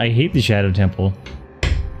 and I hate the Shadow Temple.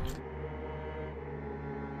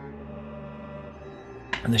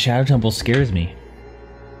 And the Shadow Temple scares me.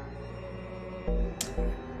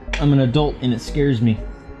 I'm an adult and it scares me. I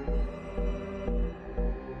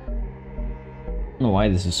don't know why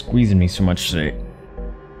this is squeezing me so much today.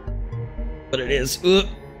 But it is. Ugh.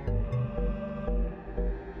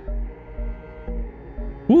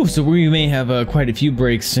 Ooh, so we may have quite a few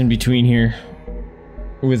breaks in between here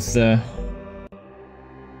with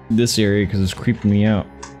this area because it's creeping me out.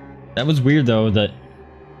 That was weird though, that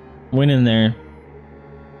went in there,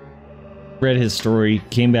 read his story,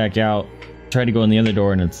 came back out, tried to go in the other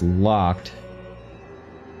door and it's locked.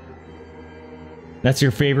 That's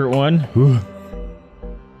your favorite one? Ooh.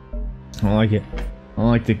 I don't like it. I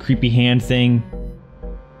don't like the creepy hand thing.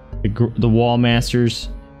 The wall masters.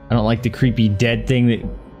 I don't like the creepy dead thing that,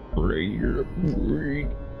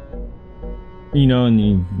 you know, and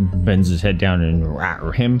he bends his head down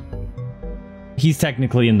and him. He's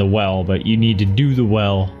technically in the well, but you need to do the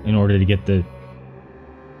well in order to get the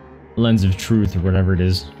lens of truth or whatever it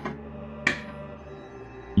is.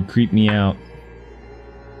 You creep me out.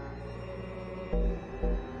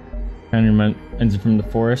 Kind of reminds it from the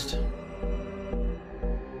forest.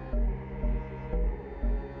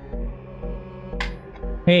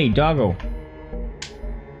 Hey, doggo.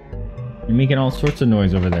 You're making all sorts of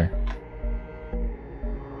noise over there.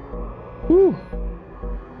 Woo.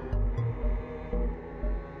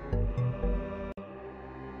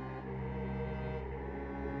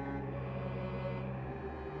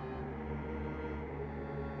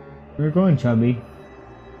 Where you going, Chubby?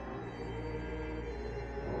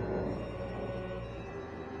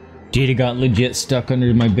 Jada got legit stuck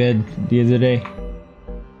under my bed the other day.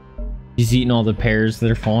 She's eating all the pears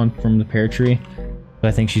that are falling from the pear tree. So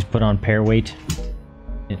I think she's put on pear weight.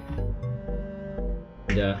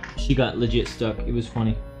 And she got legit stuck. It was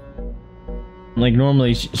funny. Like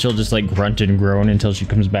normally she'll just like grunt and groan until she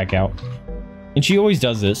comes back out. And she always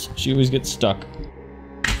does this. She always gets stuck.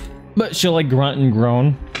 But she'll like grunt and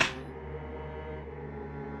groan.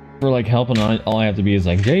 For like helping on it, all I have to be is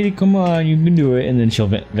like, Jada, come on, you can do it. And then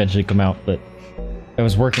she'll eventually come out. But I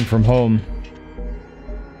was working from home.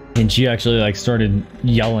 And she actually like started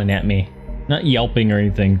yelling at me. Not yelping or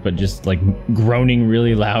anything, but just like groaning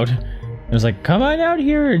really loud. I was like, come on out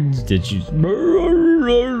here. And did she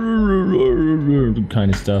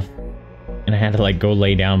kind of stuff. And I had to like go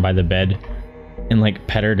lay down by the bed and like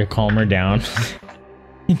pet her to calm her down.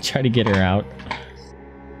 And try to get her out.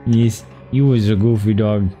 Yes, you was a goofy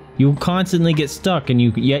dog. You constantly get stuck and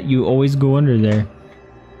yet you always go under there.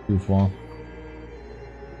 Goofball.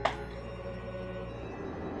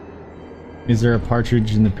 Is there a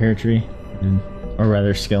partridge in the pear tree? Or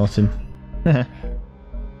rather, skeleton.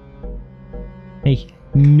 Hey,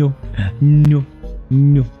 no, no,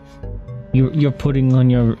 no. You're putting on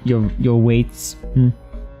your weights.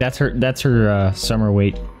 That's her summer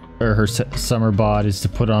weight, or her summer bod is to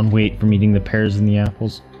put on weight from eating the pears and the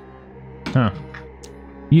apples. Huh?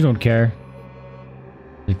 You don't care.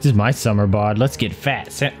 Like, this is my summer bod. Let's get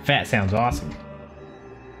fat. Fat sounds awesome.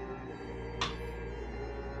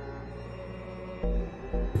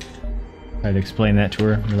 I'd explain that to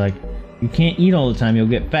her. We're like, you can't eat all the time, you'll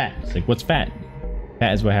get fat. It's like, what's fat?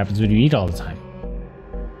 Fat is what happens when you eat all the time.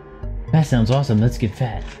 That sounds awesome, let's get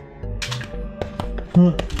fat.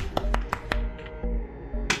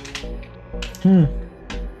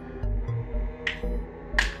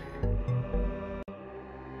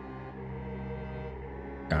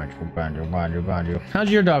 How's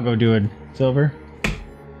your doggo doing, Silver?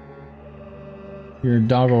 Your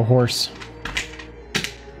doggo horse.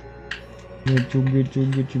 Get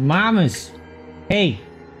you. Mamas! Hey!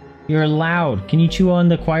 You're loud. Can you chew on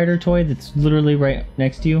the quieter toy that's literally right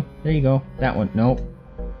next to you? There you go. That one. Nope.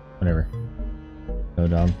 Whatever. No,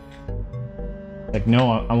 dog. Like,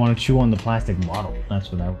 no, I want to chew on the plastic bottle.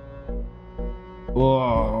 That's what I...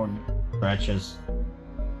 Whoa. Scratches.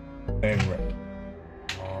 Favorite.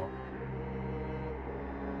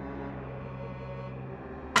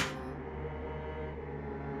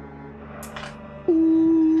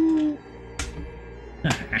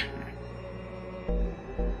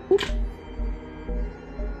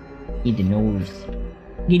 Get the nose.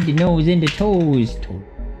 Get the nose into toes.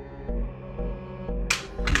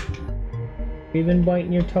 Even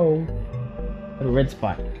biting your toe. Got a red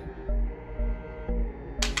spot.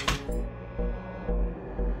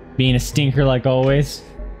 Being a stinker like always.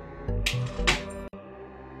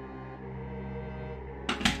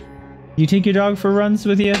 You take your dog for runs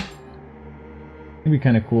with you? That'd be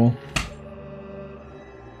kind of cool.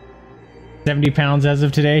 70 pounds as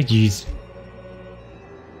of today? Jeez.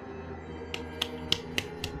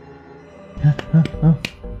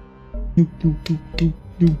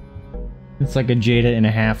 It's like a Jada and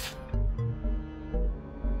a half.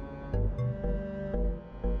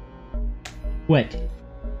 What?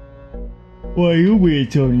 Why you being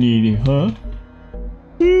so needy, huh?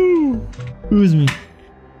 Ooh, excuse me.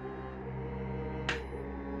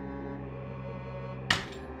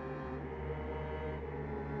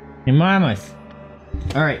 Hey, mamas.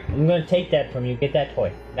 All right, I'm gonna take that from you. Get that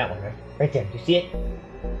toy. That one, right? Right there. Do you see it?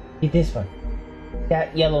 Get this one.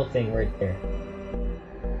 That yellow thing right there.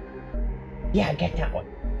 Yeah, get that one.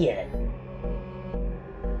 Yeah.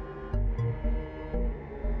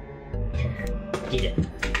 Get it.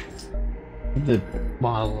 Leave the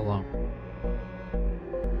bottle alone.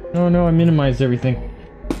 No, I minimized everything.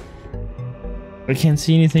 I can't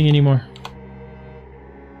see anything anymore.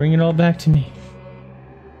 Bring it all back to me.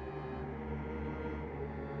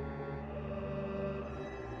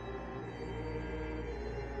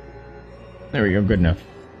 There we go, good enough.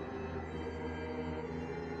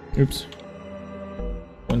 Oops.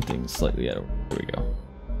 One thing slightly out of... There we go.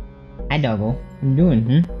 Hi, doggo. What you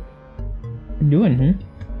doing, What you doing,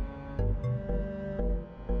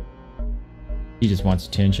 She just wants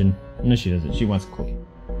attention. No, she doesn't. She wants cookie.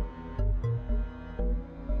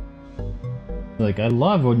 Like, I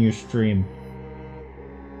love when you stream.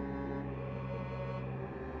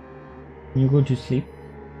 Can you go to sleep?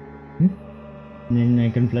 And then I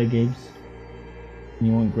can play games.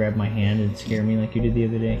 You won't grab my hand and scare me like you did the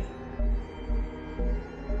other day.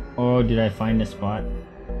 Oh, did I find the spot?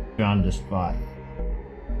 Found the spot.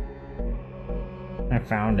 I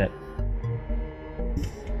found it.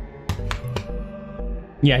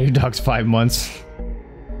 Yeah, your dog's 5 months.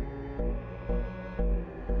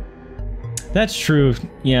 That's true.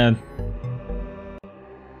 Yeah.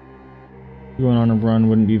 Going on a run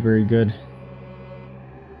wouldn't be very good.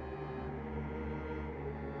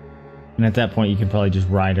 And at that point, you can probably just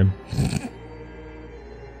ride him.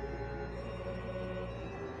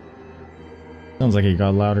 Sounds like it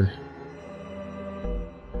got louder.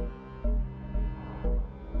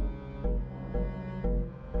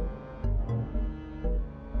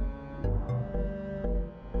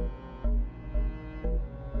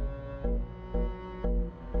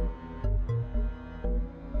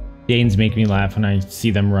 Danes make me laugh when I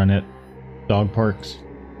see them run at dog parks.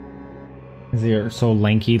 They are so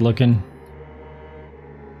lanky looking.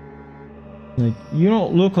 Like, you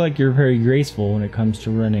don't look like you're very graceful when it comes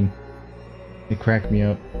to running. They crack me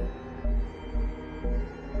up.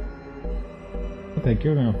 Look like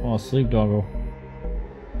you're gonna fall asleep, doggo.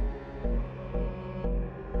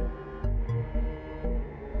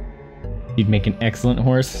 You'd make an excellent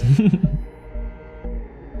horse.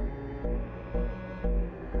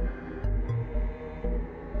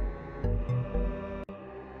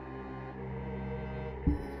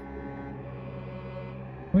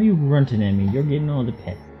 Why are you grunting at me? You're getting all the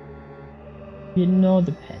pets. Getting all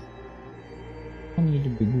the pets. I need to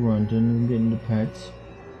be grunting and getting the pets.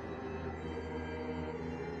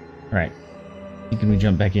 Alright. Can we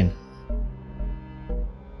jump back in?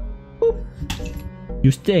 Boop.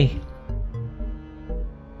 You stay.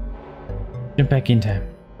 Jump back in time.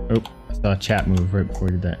 Oh, I saw a chat move right before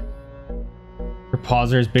we did that. Your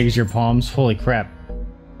paws are as big as your palms? Holy crap.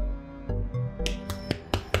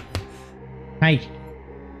 Hi.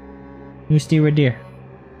 You stay right there.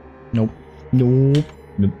 Nope. Nope.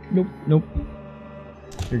 Nope. Nope. Nope.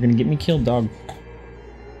 You're gonna get me killed, dog.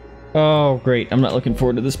 Oh, great. I'm not looking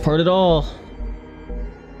forward to this part at all.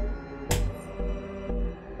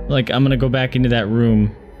 Like, I'm gonna go back into that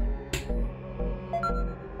room.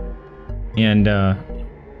 And,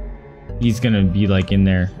 he's gonna be, like, in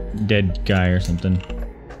there. Dead guy or something.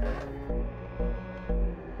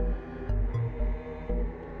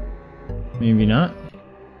 Maybe not.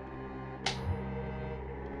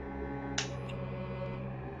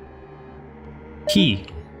 Key.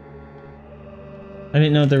 I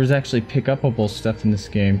didn't know there was actually pick-upable stuff in this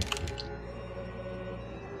game.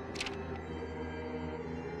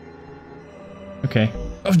 Okay.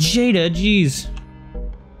 Oh, Jada, jeez.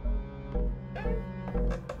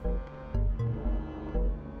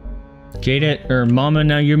 Jada, or Mama,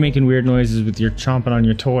 now you're making weird noises with your chomping on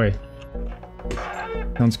your toy.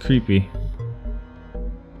 Sounds creepy.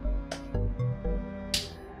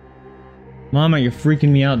 Mama, you're freaking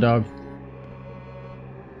me out, dog.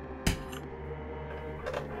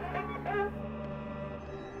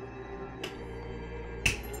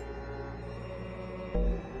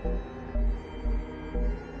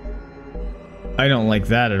 I don't like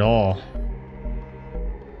that at all.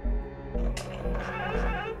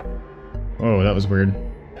 Oh, that was weird.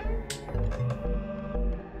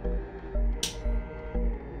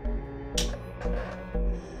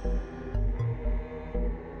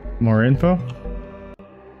 More info?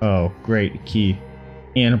 Oh, great. Key.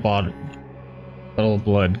 And a bottle of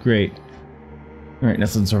blood. Great. Alright,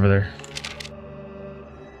 nothing's over there.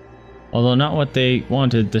 Although not what they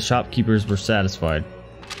wanted, the shopkeepers were satisfied.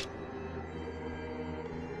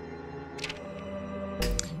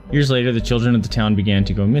 Years later, the children of the town began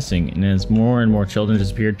to go missing, and as more and more children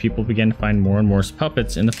disappeared, people began to find more and more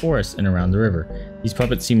puppets in the forest and around the river. These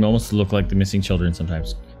puppets seemed almost to look like the missing children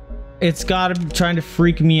sometimes. It's gotta be trying to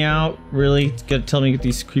freak me out, really. It's gotta tell me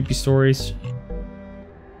these creepy stories.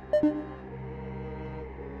 It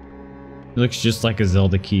looks just like a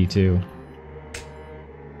Zelda key, too.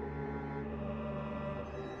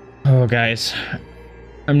 Oh, guys.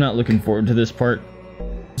 I'm not looking forward to this part.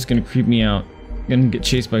 It's gonna creep me out. Gonna get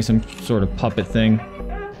chased by some sort of puppet thing.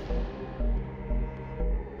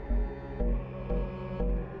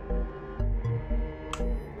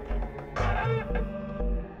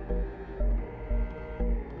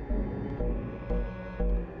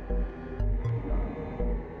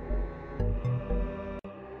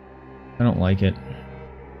 I don't like it.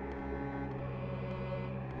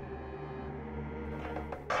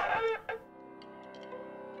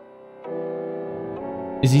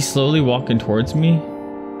 Is he slowly walking towards me?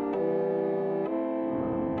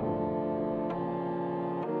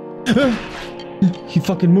 He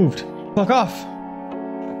fucking moved. Fuck off.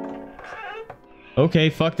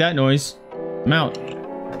 Okay, fuck that noise. I'm out.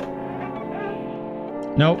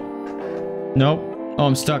 Nope. Nope. Oh,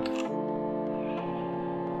 I'm stuck.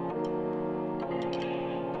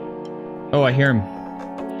 Oh, I hear him.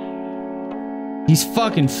 He's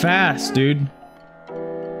fucking fast, dude.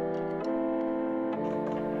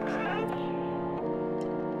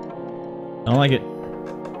 I don't like it.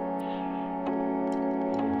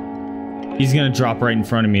 He's gonna drop right in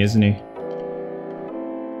front of me, isn't he?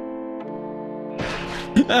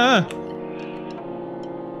 Ah!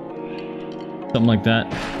 Something like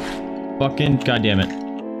that. Fucking goddamn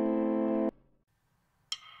it.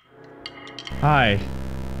 Hi.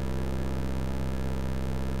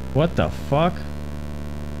 What the fuck?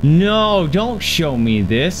 No, don't show me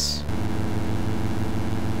this.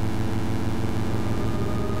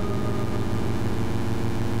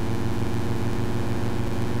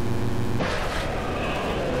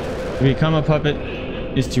 To become a puppet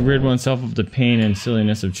is to rid oneself of the pain and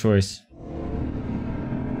silliness of choice.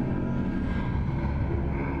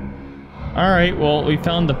 Alright, well, we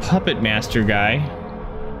found the puppet master guy.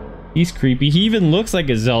 He's creepy. He even looks like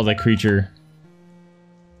a Zelda creature.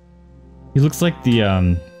 He looks like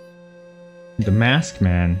the masked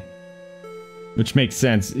man. Which makes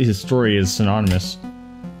sense. His story is synonymous.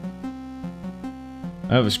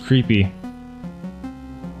 That was creepy.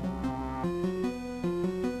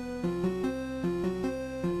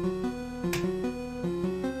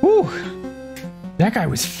 Whew! That guy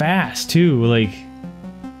was fast too, like...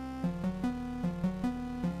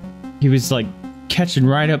 He was like catching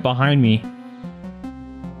right up behind me.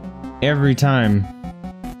 Every time.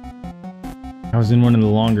 I was in one of the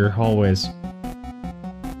longer hallways.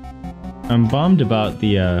 I'm bummed about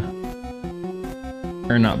the,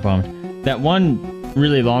 or not bummed. That one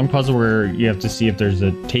really long puzzle where you have to see if there's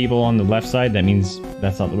a table on the left side, that means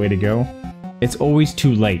that's not the way to go. It's always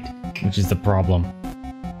too late, which is the problem.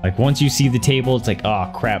 Like once you see the table, it's like,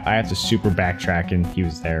 oh crap, I have to super backtrack, and he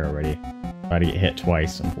was there already. About to get hit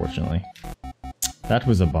twice, unfortunately. That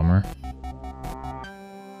was a bummer.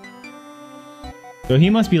 So he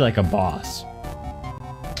must be like a boss.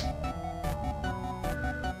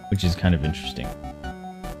 Which is kind of interesting.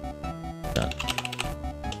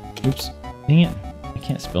 Oops. Dang it. I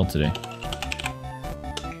can't spell today.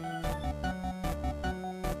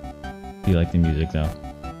 Do you like the music though?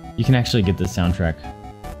 You can actually get the soundtrack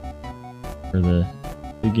for the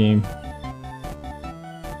game.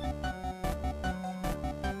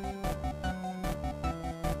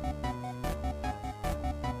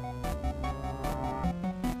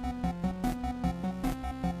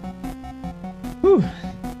 Whew.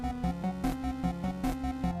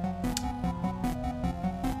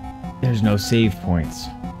 There's no save points.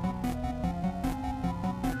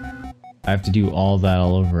 I have to do all that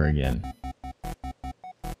all over again.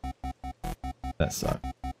 That sucks.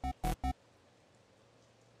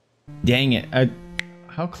 Dang it.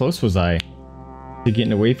 How close was I to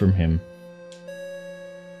getting away from him?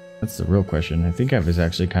 That's the real question. I think I was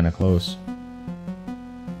actually kind of close.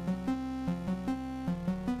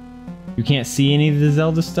 You can't see any of the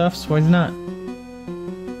Zelda stuff, so why not?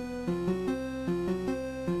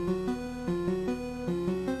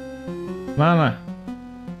 Mama.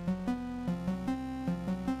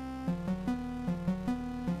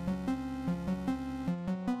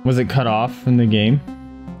 Was it cut off from the game?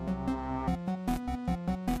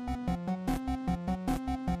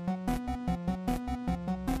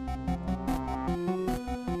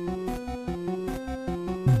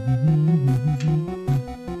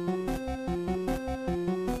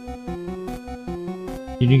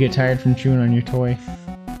 Did you get tired from chewing on your toy?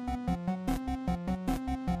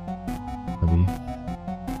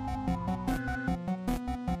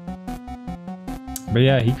 But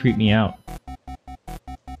yeah, he creeped me out.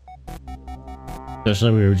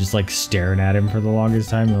 Especially we were just like staring at him for the longest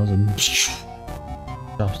time. And I was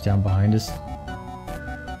like, drops down behind us.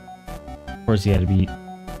 Of course, he had to be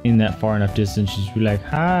in that far enough distance just to be like,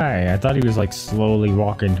 hi. I thought he was like slowly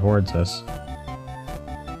walking towards us.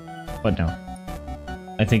 But no.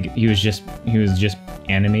 I think he was just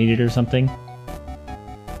animated or something.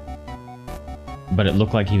 But it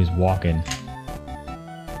looked like he was walking.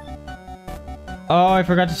 Oh, I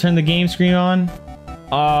forgot to turn the game screen on.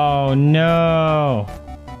 Oh no.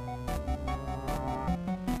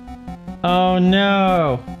 Oh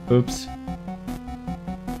no. Oops.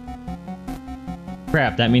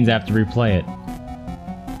 Crap, that means I have to replay it.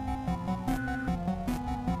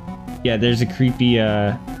 Yeah, there's a creepy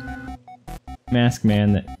masked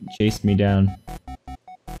man that chased me down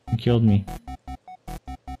and killed me.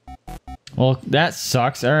 Well, that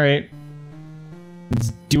sucks. Alright.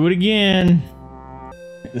 Let's do it again.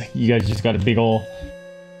 You guys just got a big ol'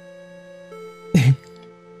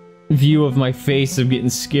 view of my face of getting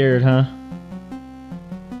scared, huh?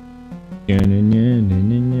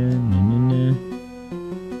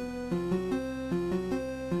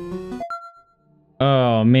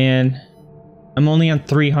 Oh man, I'm only on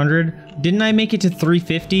 300. Didn't I make it to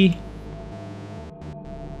 350?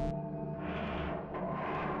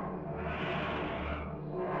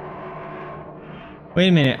 Wait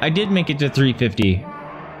a minute, I did make it to 350.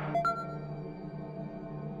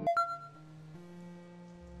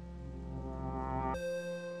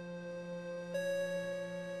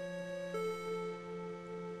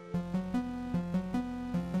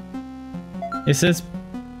 It says,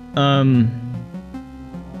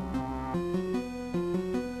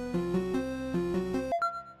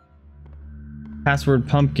 password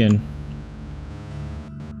pumpkin.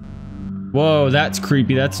 Whoa, that's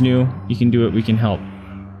creepy. That's new. You can do it. We can help.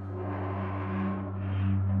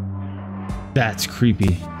 That's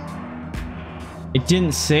creepy. It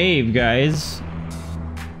didn't save, guys.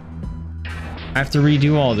 I have to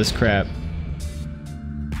redo all this crap.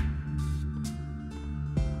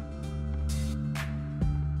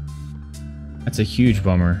 That's a huge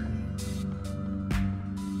bummer.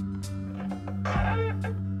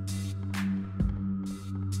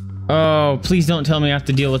 Oh, please don't tell me I have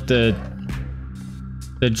to deal with the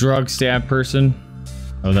drug stab person.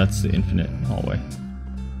 Oh, that's the infinite hallway.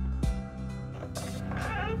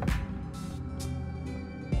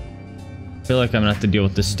 I feel like I'm gonna have to deal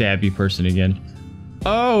with the stabby person again.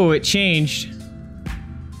 Oh, it changed.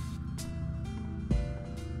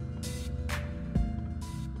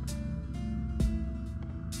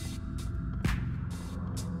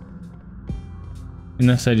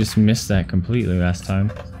 Unless I just missed that completely last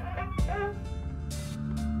time.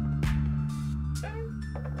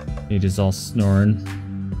 It is all snoring.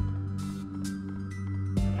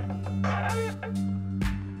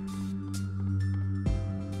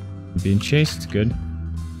 Being chased, good.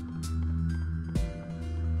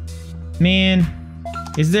 Man,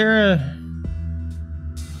 is there a...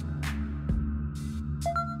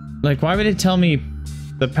 Like, why would it tell me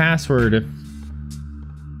the password if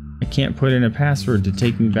I can't put in a password to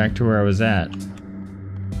take me back to where I was at?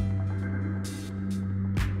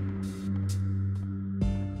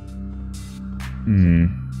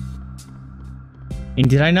 And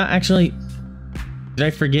did I not actually... Did I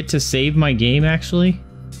forget to save my game, actually?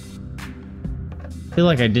 I feel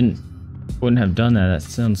like I wouldn't have done that. That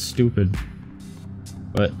sounds stupid.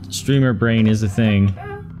 But streamer brain is a thing.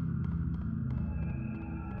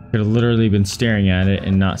 Could have literally been staring at it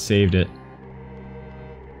and not saved it.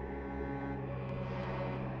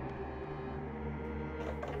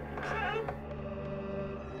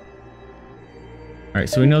 Alright,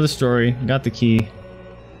 so we know the story. Got the key.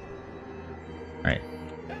 Alright.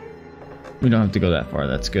 We don't have to go that far.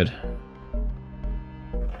 That's good.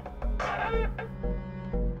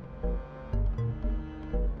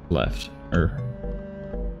 Left. Or...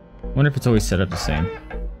 wonder if it's always set up the same.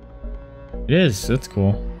 It is. That's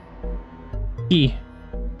cool. Key.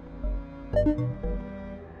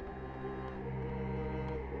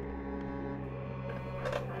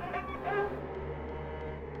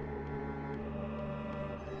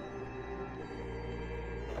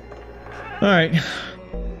 Alright.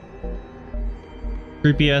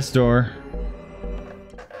 Creepy ass door.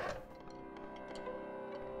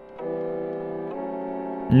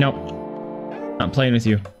 Nope. Not playing with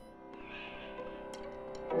you.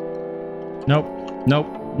 Nope. Nope.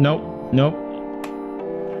 Nope. Nope.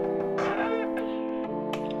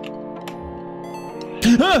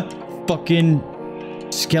 Ah! Fucking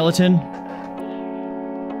skeleton.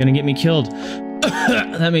 Gonna get me killed.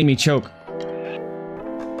 That made me choke.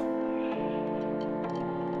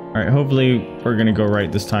 Alright, hopefully we're gonna go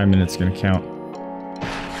right this time and it's gonna count.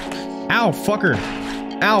 Ow, fucker!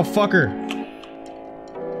 Ow, fucker!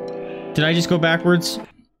 Did I just go backwards?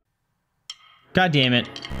 God damn it.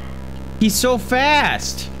 He's so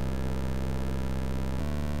fast!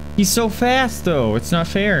 He's so fast, though. It's not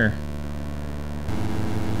fair.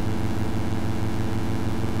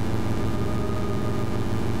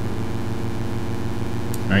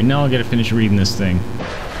 Alright, now I'll get to finish reading this thing.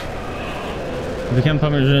 Become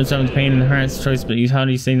pumped with some pain and heart's choice, but how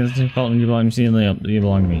do you say nothing fault when you belong to me? You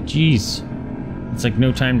belong to me. Jeez. It's like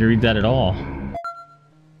no time to read that at all.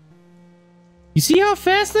 You see how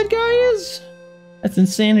fast that guy is? That's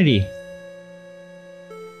insanity.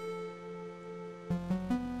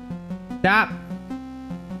 Stop.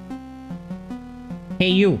 Hey,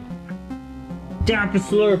 you. Stop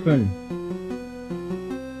slurping.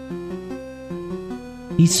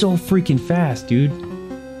 He's so freaking fast, dude.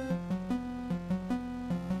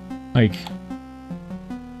 Like,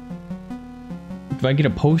 if I get a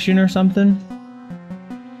potion or something,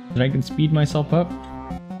 that I can speed myself up.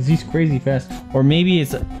 'Cause he's crazy fast. Or maybe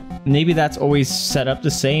that's always set up the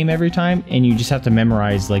same every time, and you just have to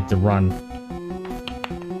memorize like the run.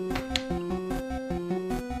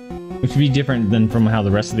 Which would be different than from how the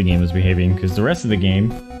rest of the game was behaving, because the rest of the game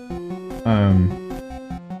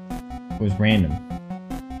was random.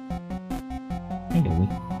 Hey, Dolly.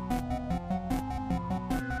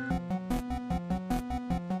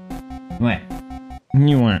 What?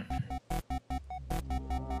 You want?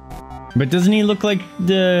 But doesn't he look like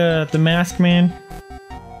the mask man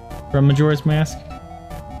from Majora's Mask?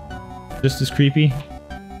 Just as creepy.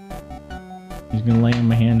 He's gonna lay on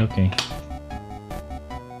my hand. Okay.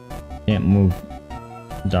 Can't move.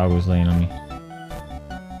 The dog was laying on me.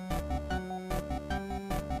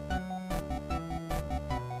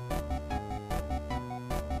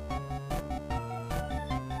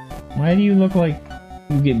 Why do you look like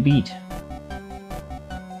you get beat?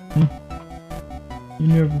 You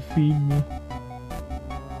never feed me.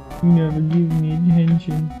 You never give me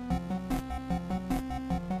attention.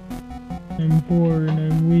 I'm poor and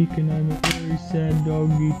I'm weak and I'm a very sad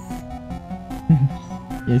doggy.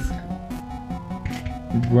 Yes.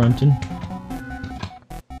 You're grunting.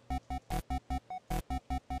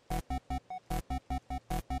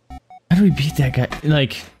 How do we beat that guy?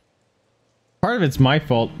 Like, part of it's my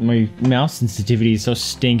fault. My mouse sensitivity is so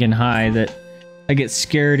stinking high that I get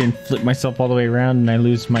scared and flip myself all the way around and I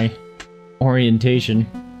lose my orientation.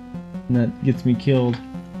 And that gets me killed.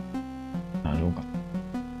 Oh, don't go.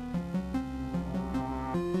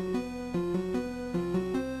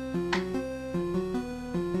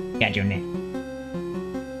 Got your neck.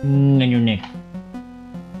 On your neck.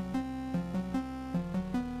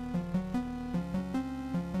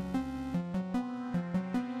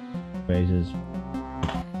 Phrases.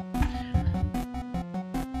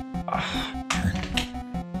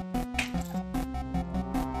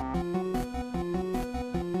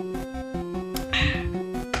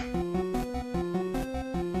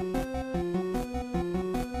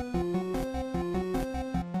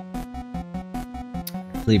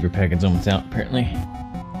 Lever packet's almost out, apparently.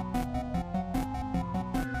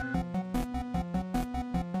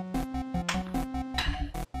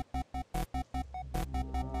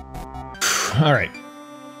 Alright.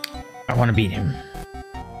 I want to beat him.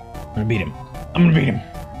 I'm gonna beat him. I'm gonna beat him.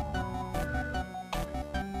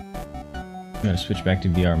 I'm gonna switch back to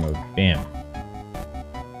VR mode. Bam.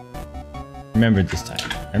 Remembered this time.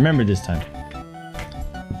 I remembered this time.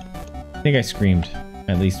 I think I screamed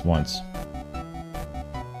at least once.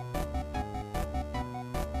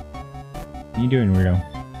 What are you doing, weirdo?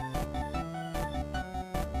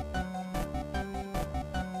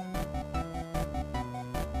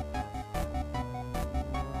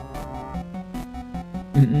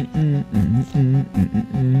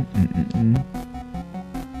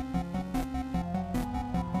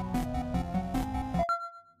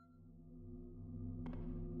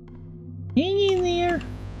 Hang in there.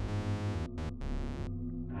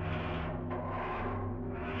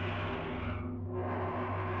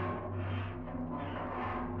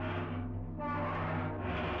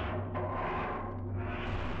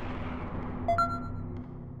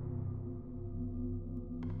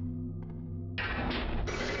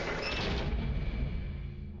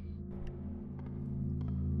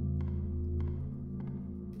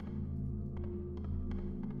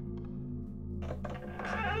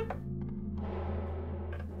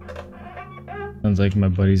 Sounds like my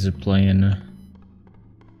buddies are playing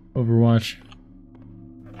Overwatch.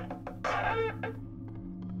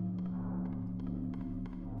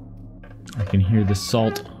 I can hear the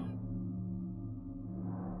salt.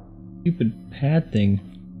 Stupid pad thing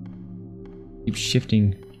keeps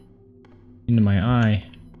shifting into my eye.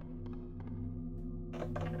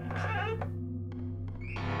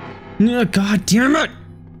 No, God damn it!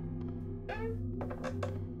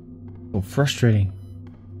 So frustrating.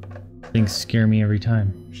 Things scare me every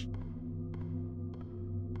time.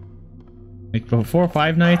 Like before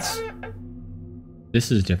Five Nights,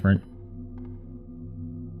 this is different.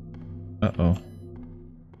 Uh-oh.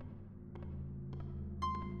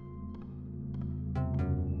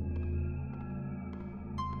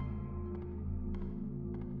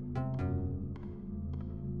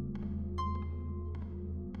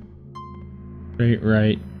 Straight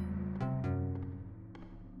right.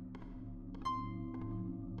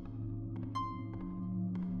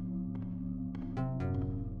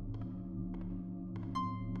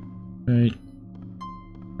 Right,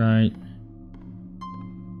 right,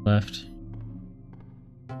 left,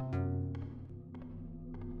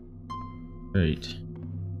 right.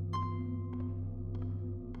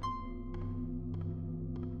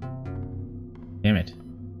 Damn it.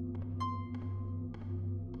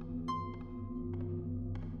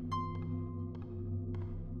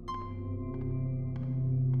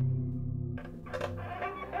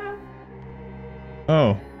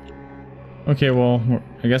 Oh. Okay, well,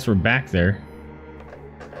 I guess we're back there.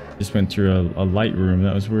 Just went through a light room.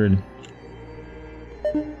 That was weird.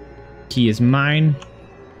 Key is mine.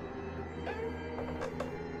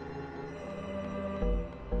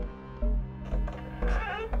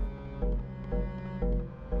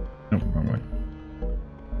 Nope, wrong one.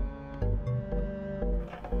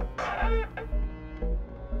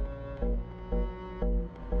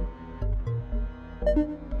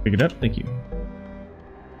 Pick it up, thank you.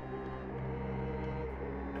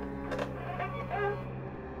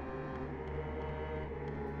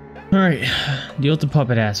 Alright, deal with the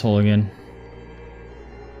puppet asshole again.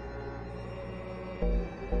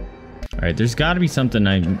 Alright, there's gotta be something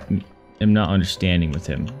I am not understanding with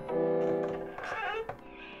him.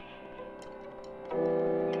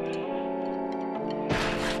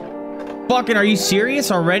 Fucking, are you serious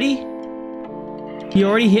already? He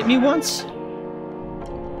already hit me once?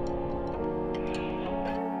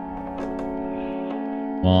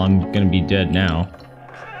 Well, I'm gonna be dead now.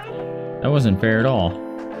 That wasn't fair at all.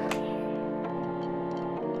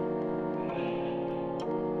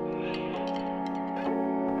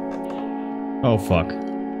 Oh, fuck.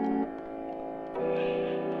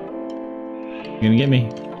 You gonna get me?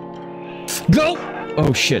 Go!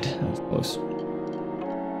 Oh, shit. That was close.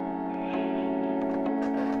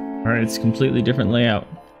 Alright, it's a completely different layout.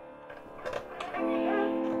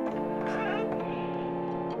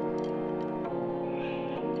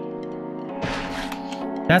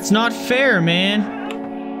 That's not fair, man.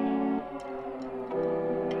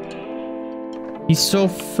 He's so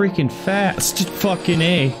freaking fast. Fucking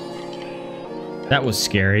A. That was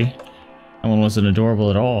scary. That one wasn't adorable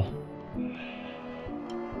at all.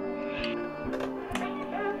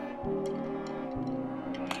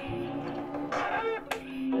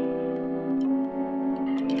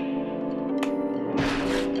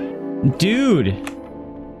 Dude!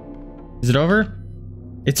 Is it over?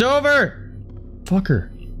 It's over! Fucker.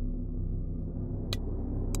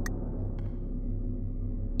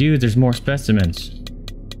 Dude, there's more specimens.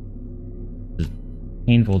 It's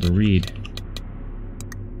painful to read.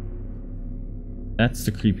 That's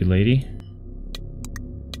the creepy lady.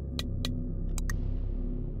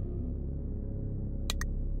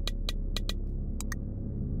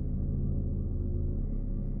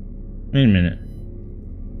 Wait a minute.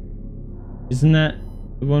 Isn't that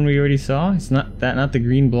the one we already saw? It's not the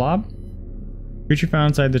green blob? Creature found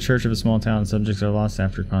inside the church of a small town. Subjects are lost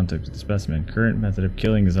after contact with the specimen. Current method of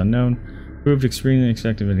killing is unknown. Proved extremely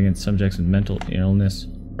effective against subjects with mental illness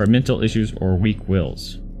or mental issues or weak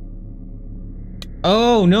wills.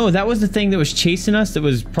 Oh no, that was the thing that was chasing us that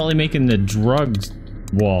was probably making the drugs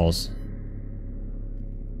walls.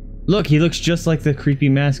 Look, he looks just like the creepy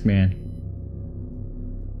mask man.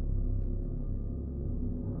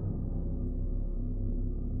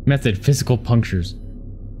 Method: physical punctures.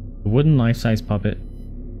 A wooden life-size puppet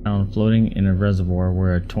found floating in a reservoir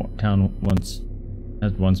where a town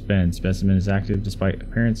has once been. Specimen is active despite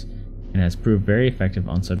appearance and has proved very effective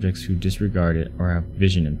on subjects who disregard it or have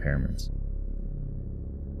vision impairments.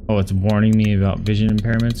 Oh, it's warning me about vision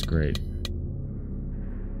impairments? Great.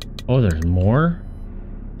 Oh, there's more?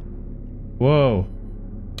 Whoa.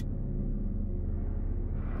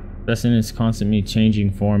 Specimen is constantly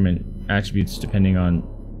changing form and attributes depending on...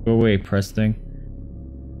 Go away, press thing.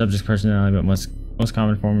 Subject's personality, but most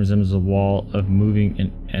common form resembles a wall of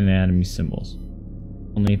moving anatomy symbols.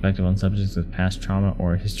 Only effective on subjects with past trauma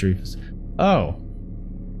or a history of... Oh!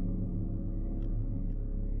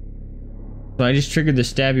 So I just triggered the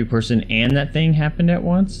stabby person and that thing happened at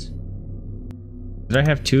once? Did I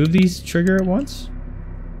have two of these trigger at once?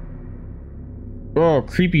 Oh,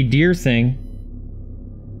 creepy deer thing.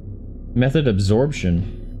 Method: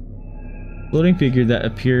 absorption. Floating figure that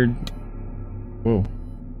appeared... Whoa.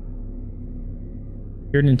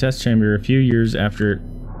 Appeared in test chamber a few years after...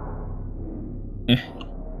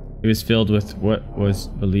 It was filled with what was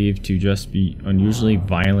believed to just be unusually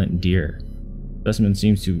violent deer. Specimen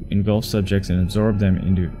seems to engulf subjects and absorb them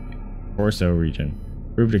into torso region.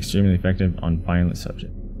 Proved extremely effective on violent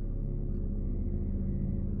subjects.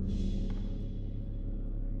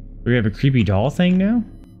 We have a creepy doll thing now?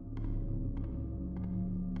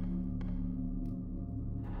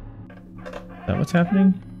 Is that what's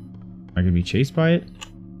happening? Am I gonna be chased by it?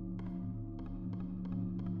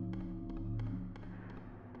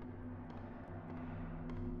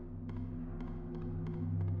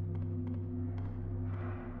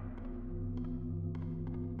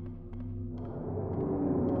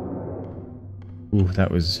 Ooh,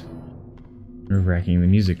 that was nerve-wracking. The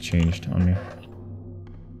music changed on me.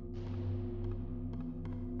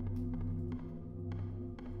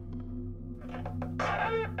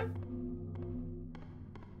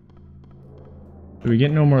 So we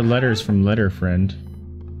get no more letters from Letter Friend.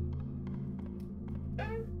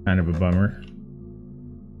 Kind of a bummer.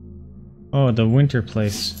 Oh, the winter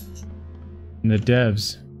place. And the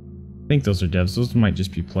devs. I think those are devs. Those might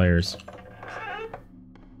just be players.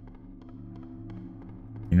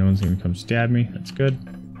 No one's gonna come stab me. That's good.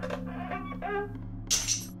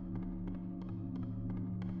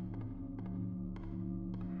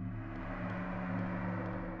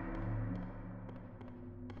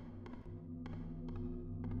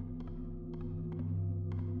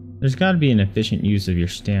 There's got to be an efficient use of your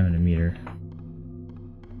stamina meter.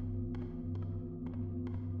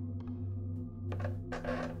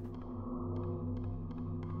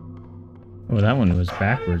 Oh, that one was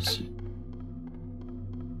backwards.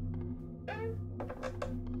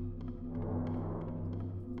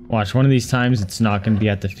 Watch, one of these times it's not going to be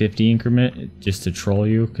at the 50 increment just to troll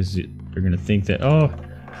you, because they're going to think that, oh,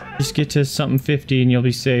 just get to something 50 and you'll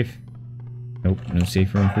be safe. Nope, no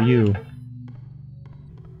safe room for you.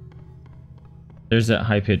 There's that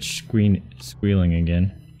high-pitched squealing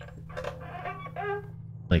again.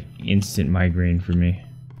 Like instant migraine for me.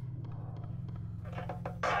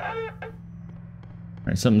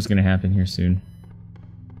 Alright, something's gonna happen here soon.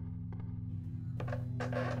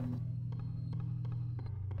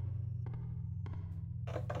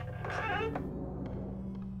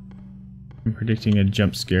 I'm predicting a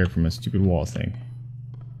jump scare from a stupid wall thing.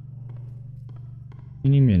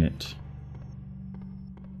 Any minute.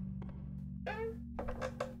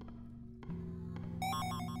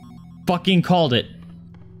 Fucking called it.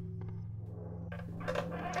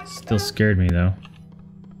 Still scared me though.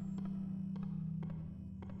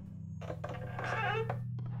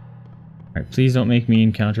 Alright, please don't make me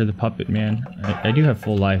encounter the puppet man. I do have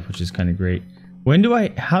full life, which is kind of great.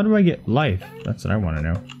 How do I get life? That's what I want to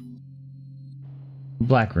know.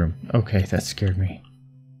 Black room. Okay, that scared me.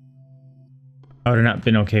 I would have not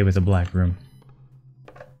been okay with a black room.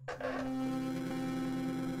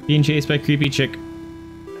 Being chased by creepy chick.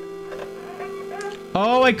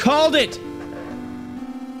 Oh, I called it!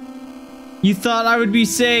 You thought I would be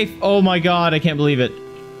safe. Oh my god, I can't believe it.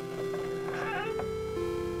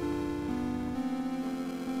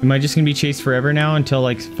 Am I just gonna be chased forever now until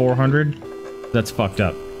like 400? That's fucked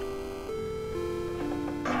up.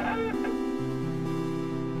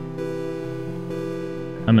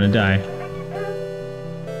 I'm gonna die.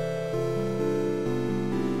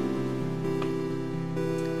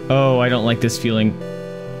 Oh, I don't like this feeling.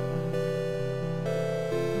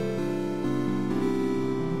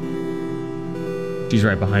 She's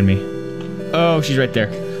right behind me. Oh, she's right there.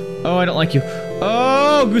 Oh, I don't like you.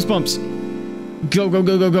 Oh, goosebumps. Go, go,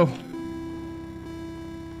 go, go, go.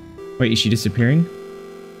 Wait, is she disappearing?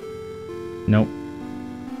 Nope.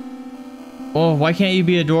 Oh, why can't you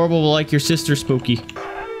be adorable like your sister, Spooky?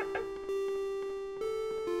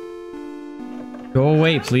 Go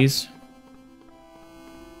away, please.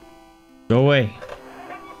 Go away.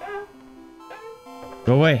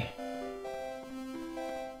 Go away.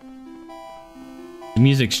 The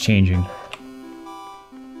music's changing.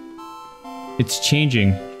 It's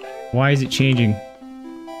changing. Why is it changing?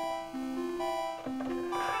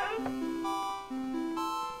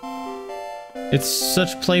 It's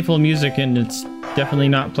such playful music and it's definitely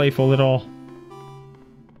not playful at all.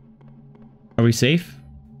 Are we safe?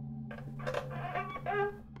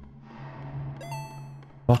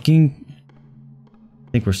 Fucking...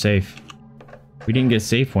 I think we're safe. We didn't get a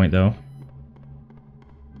save point though.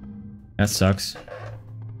 That sucks.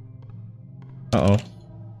 Uh-oh.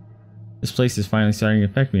 This place is finally starting to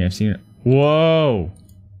affect me. I've seen it. Whoa!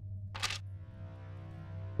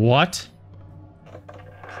 What?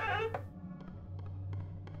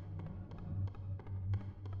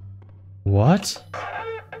 What?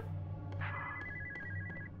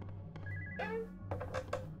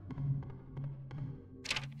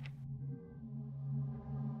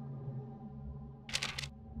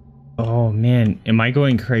 Oh man, am I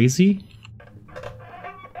going crazy?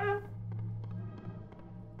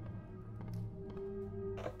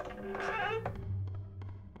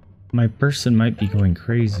 My person might be going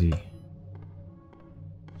crazy.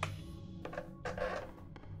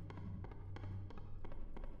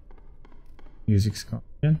 Music's gone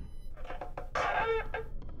again.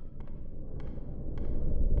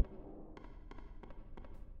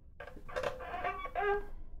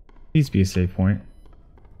 Please be a save point.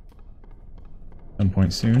 Some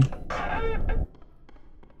point soon.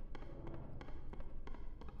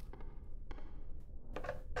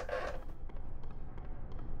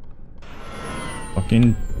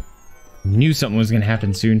 Fucking knew something was gonna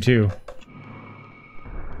happen soon too.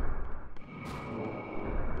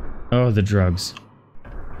 Oh, the drugs.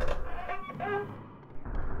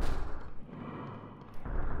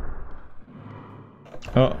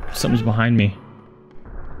 Oh, something's behind me.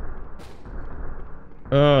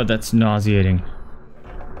 Oh, that's nauseating.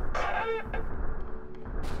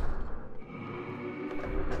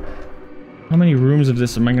 How many rooms of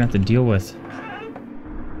this am I gonna have to deal with?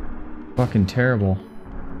 Fucking terrible.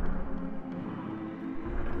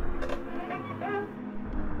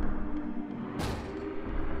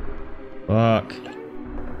 Fuck.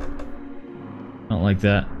 I don't like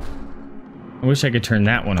that. I wish I could turn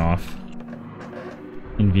that one off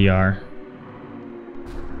in VR.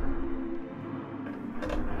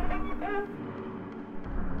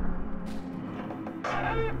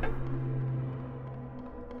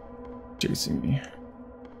 Chasing me.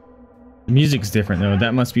 The music's different though.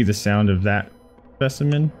 That must be the sound of that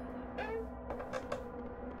specimen.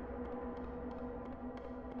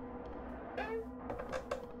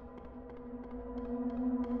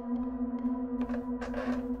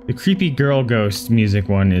 The creepy girl ghost music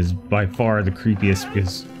one is by far the creepiest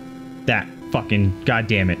because that fucking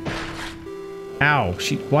goddamn it. Ow,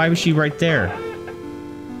 why was she right there?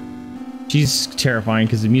 She's terrifying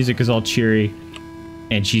because the music is all cheery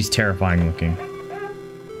and she's terrifying looking.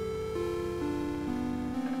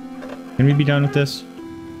 Can we be done with this?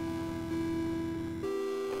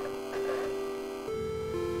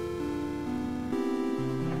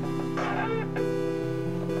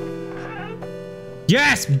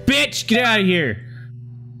 Yes, bitch! Get out of here!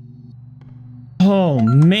 Oh,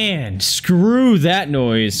 man. Screw that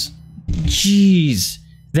noise. Jeez.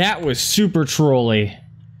 That was super trolly.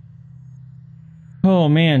 Oh,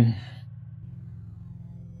 man.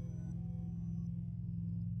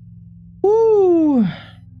 Woo!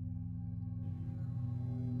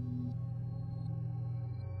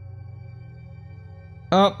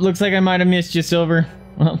 Oh, looks like I might have missed you, Silver.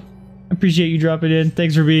 Well, I appreciate you dropping in.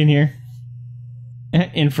 Thanks for being here.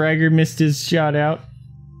 And Fragger missed his shot out.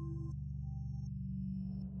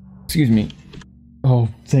 Excuse me. Oh,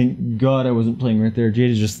 thank God I wasn't playing right there.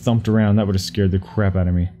 Jada just thumped around. That would have scared the crap out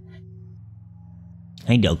of me.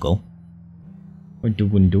 Hey, Doko. What you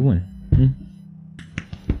doing? Hmm?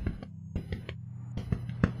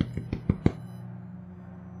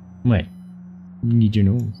 Wait. You need your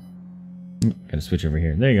nose. Gotta switch over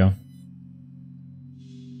here. There you go.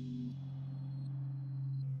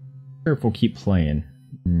 Sure if we'll keep playing.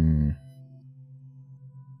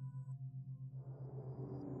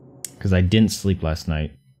 Because I didn't sleep last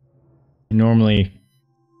night. Normally,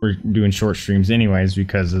 we're doing short streams anyways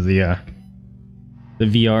because of the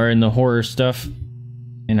VR and the horror stuff.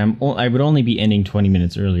 And I would only be ending 20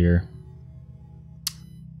 minutes earlier.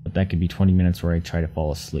 But that could be 20 minutes where I try to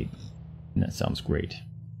fall asleep. And that sounds great.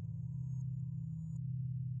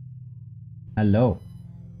 Hello.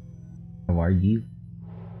 How are you?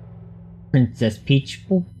 Princess Peach.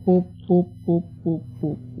 Boop, boop, boop, boop, boop,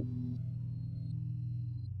 boop, boop.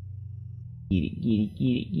 Get it, get it,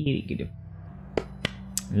 get it, get it, get it.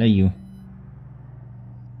 Hello, you.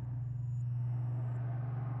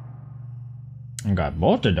 I got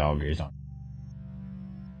both the doggies on.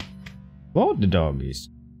 Both the doggies.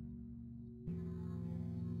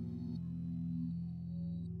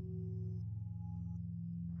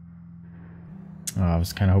 Oh, I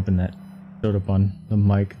was kind of hoping that showed up on the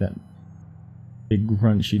mic, that big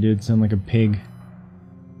grunt she did. Sound like a pig.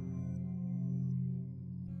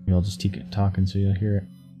 Maybe I'll just keep talking so you'll hear it.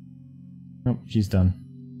 Nope, she's done.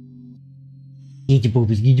 Get your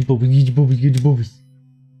boobies, get your boobies, get your boobies, get your boobies.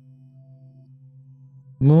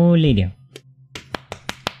 More lay down.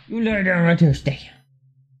 You lay down right there, stay.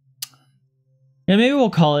 Yeah, maybe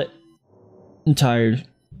we'll call it. I'm tired.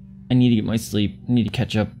 I need to get my sleep. I need to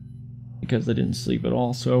catch up. Because I didn't sleep at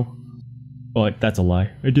all, so... But that's a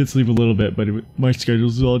lie. I did sleep a little bit, but my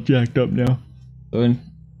schedule's all jacked up now. So I'm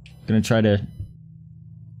gonna try to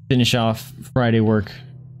finish off Friday work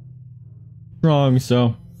strong,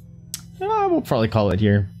 so... we'll probably call it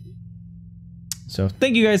here. So,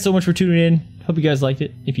 thank you guys so much for tuning in. Hope you guys liked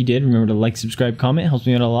it. If you did, remember to like, subscribe, comment. Helps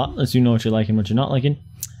me out a lot. Lets you know what you're liking, what you're not liking.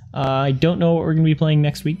 I don't know what we're gonna be playing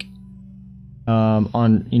next week.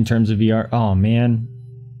 In terms of VR. Oh, man.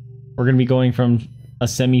 We're going to be going from a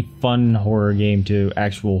semi-fun horror game to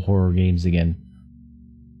actual horror games again.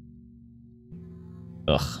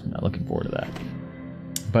 Ugh, I'm not looking forward to that.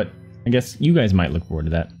 But I guess you guys might look forward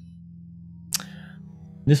to that.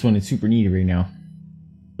 This one is super neat right now.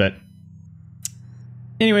 But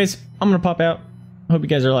anyways, I'm going to pop out. Hope you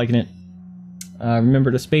guys are liking it.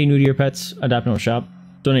 Remember to spay new to your pets, adopt no shop,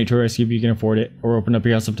 donate to a rescue if you can afford it, or open up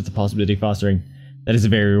your house up to the possibility of fostering. That is a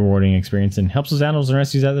very rewarding experience and helps those animals and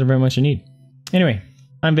rescues out that are very much in need. Anyway,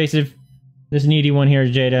 I'm Vaesive. This needy one here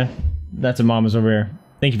is Jada. That's a mama's over there.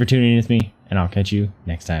 Thank you for tuning in with me, and I'll catch you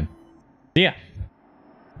next time. See ya!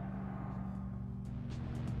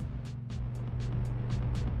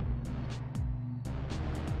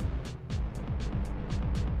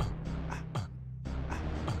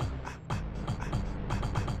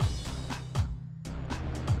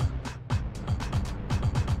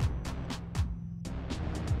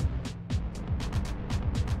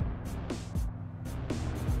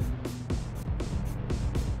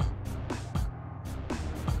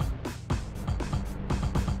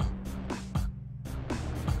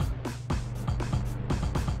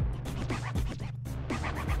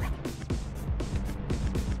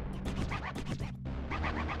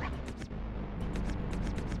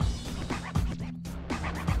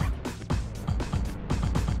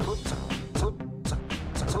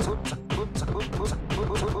 Put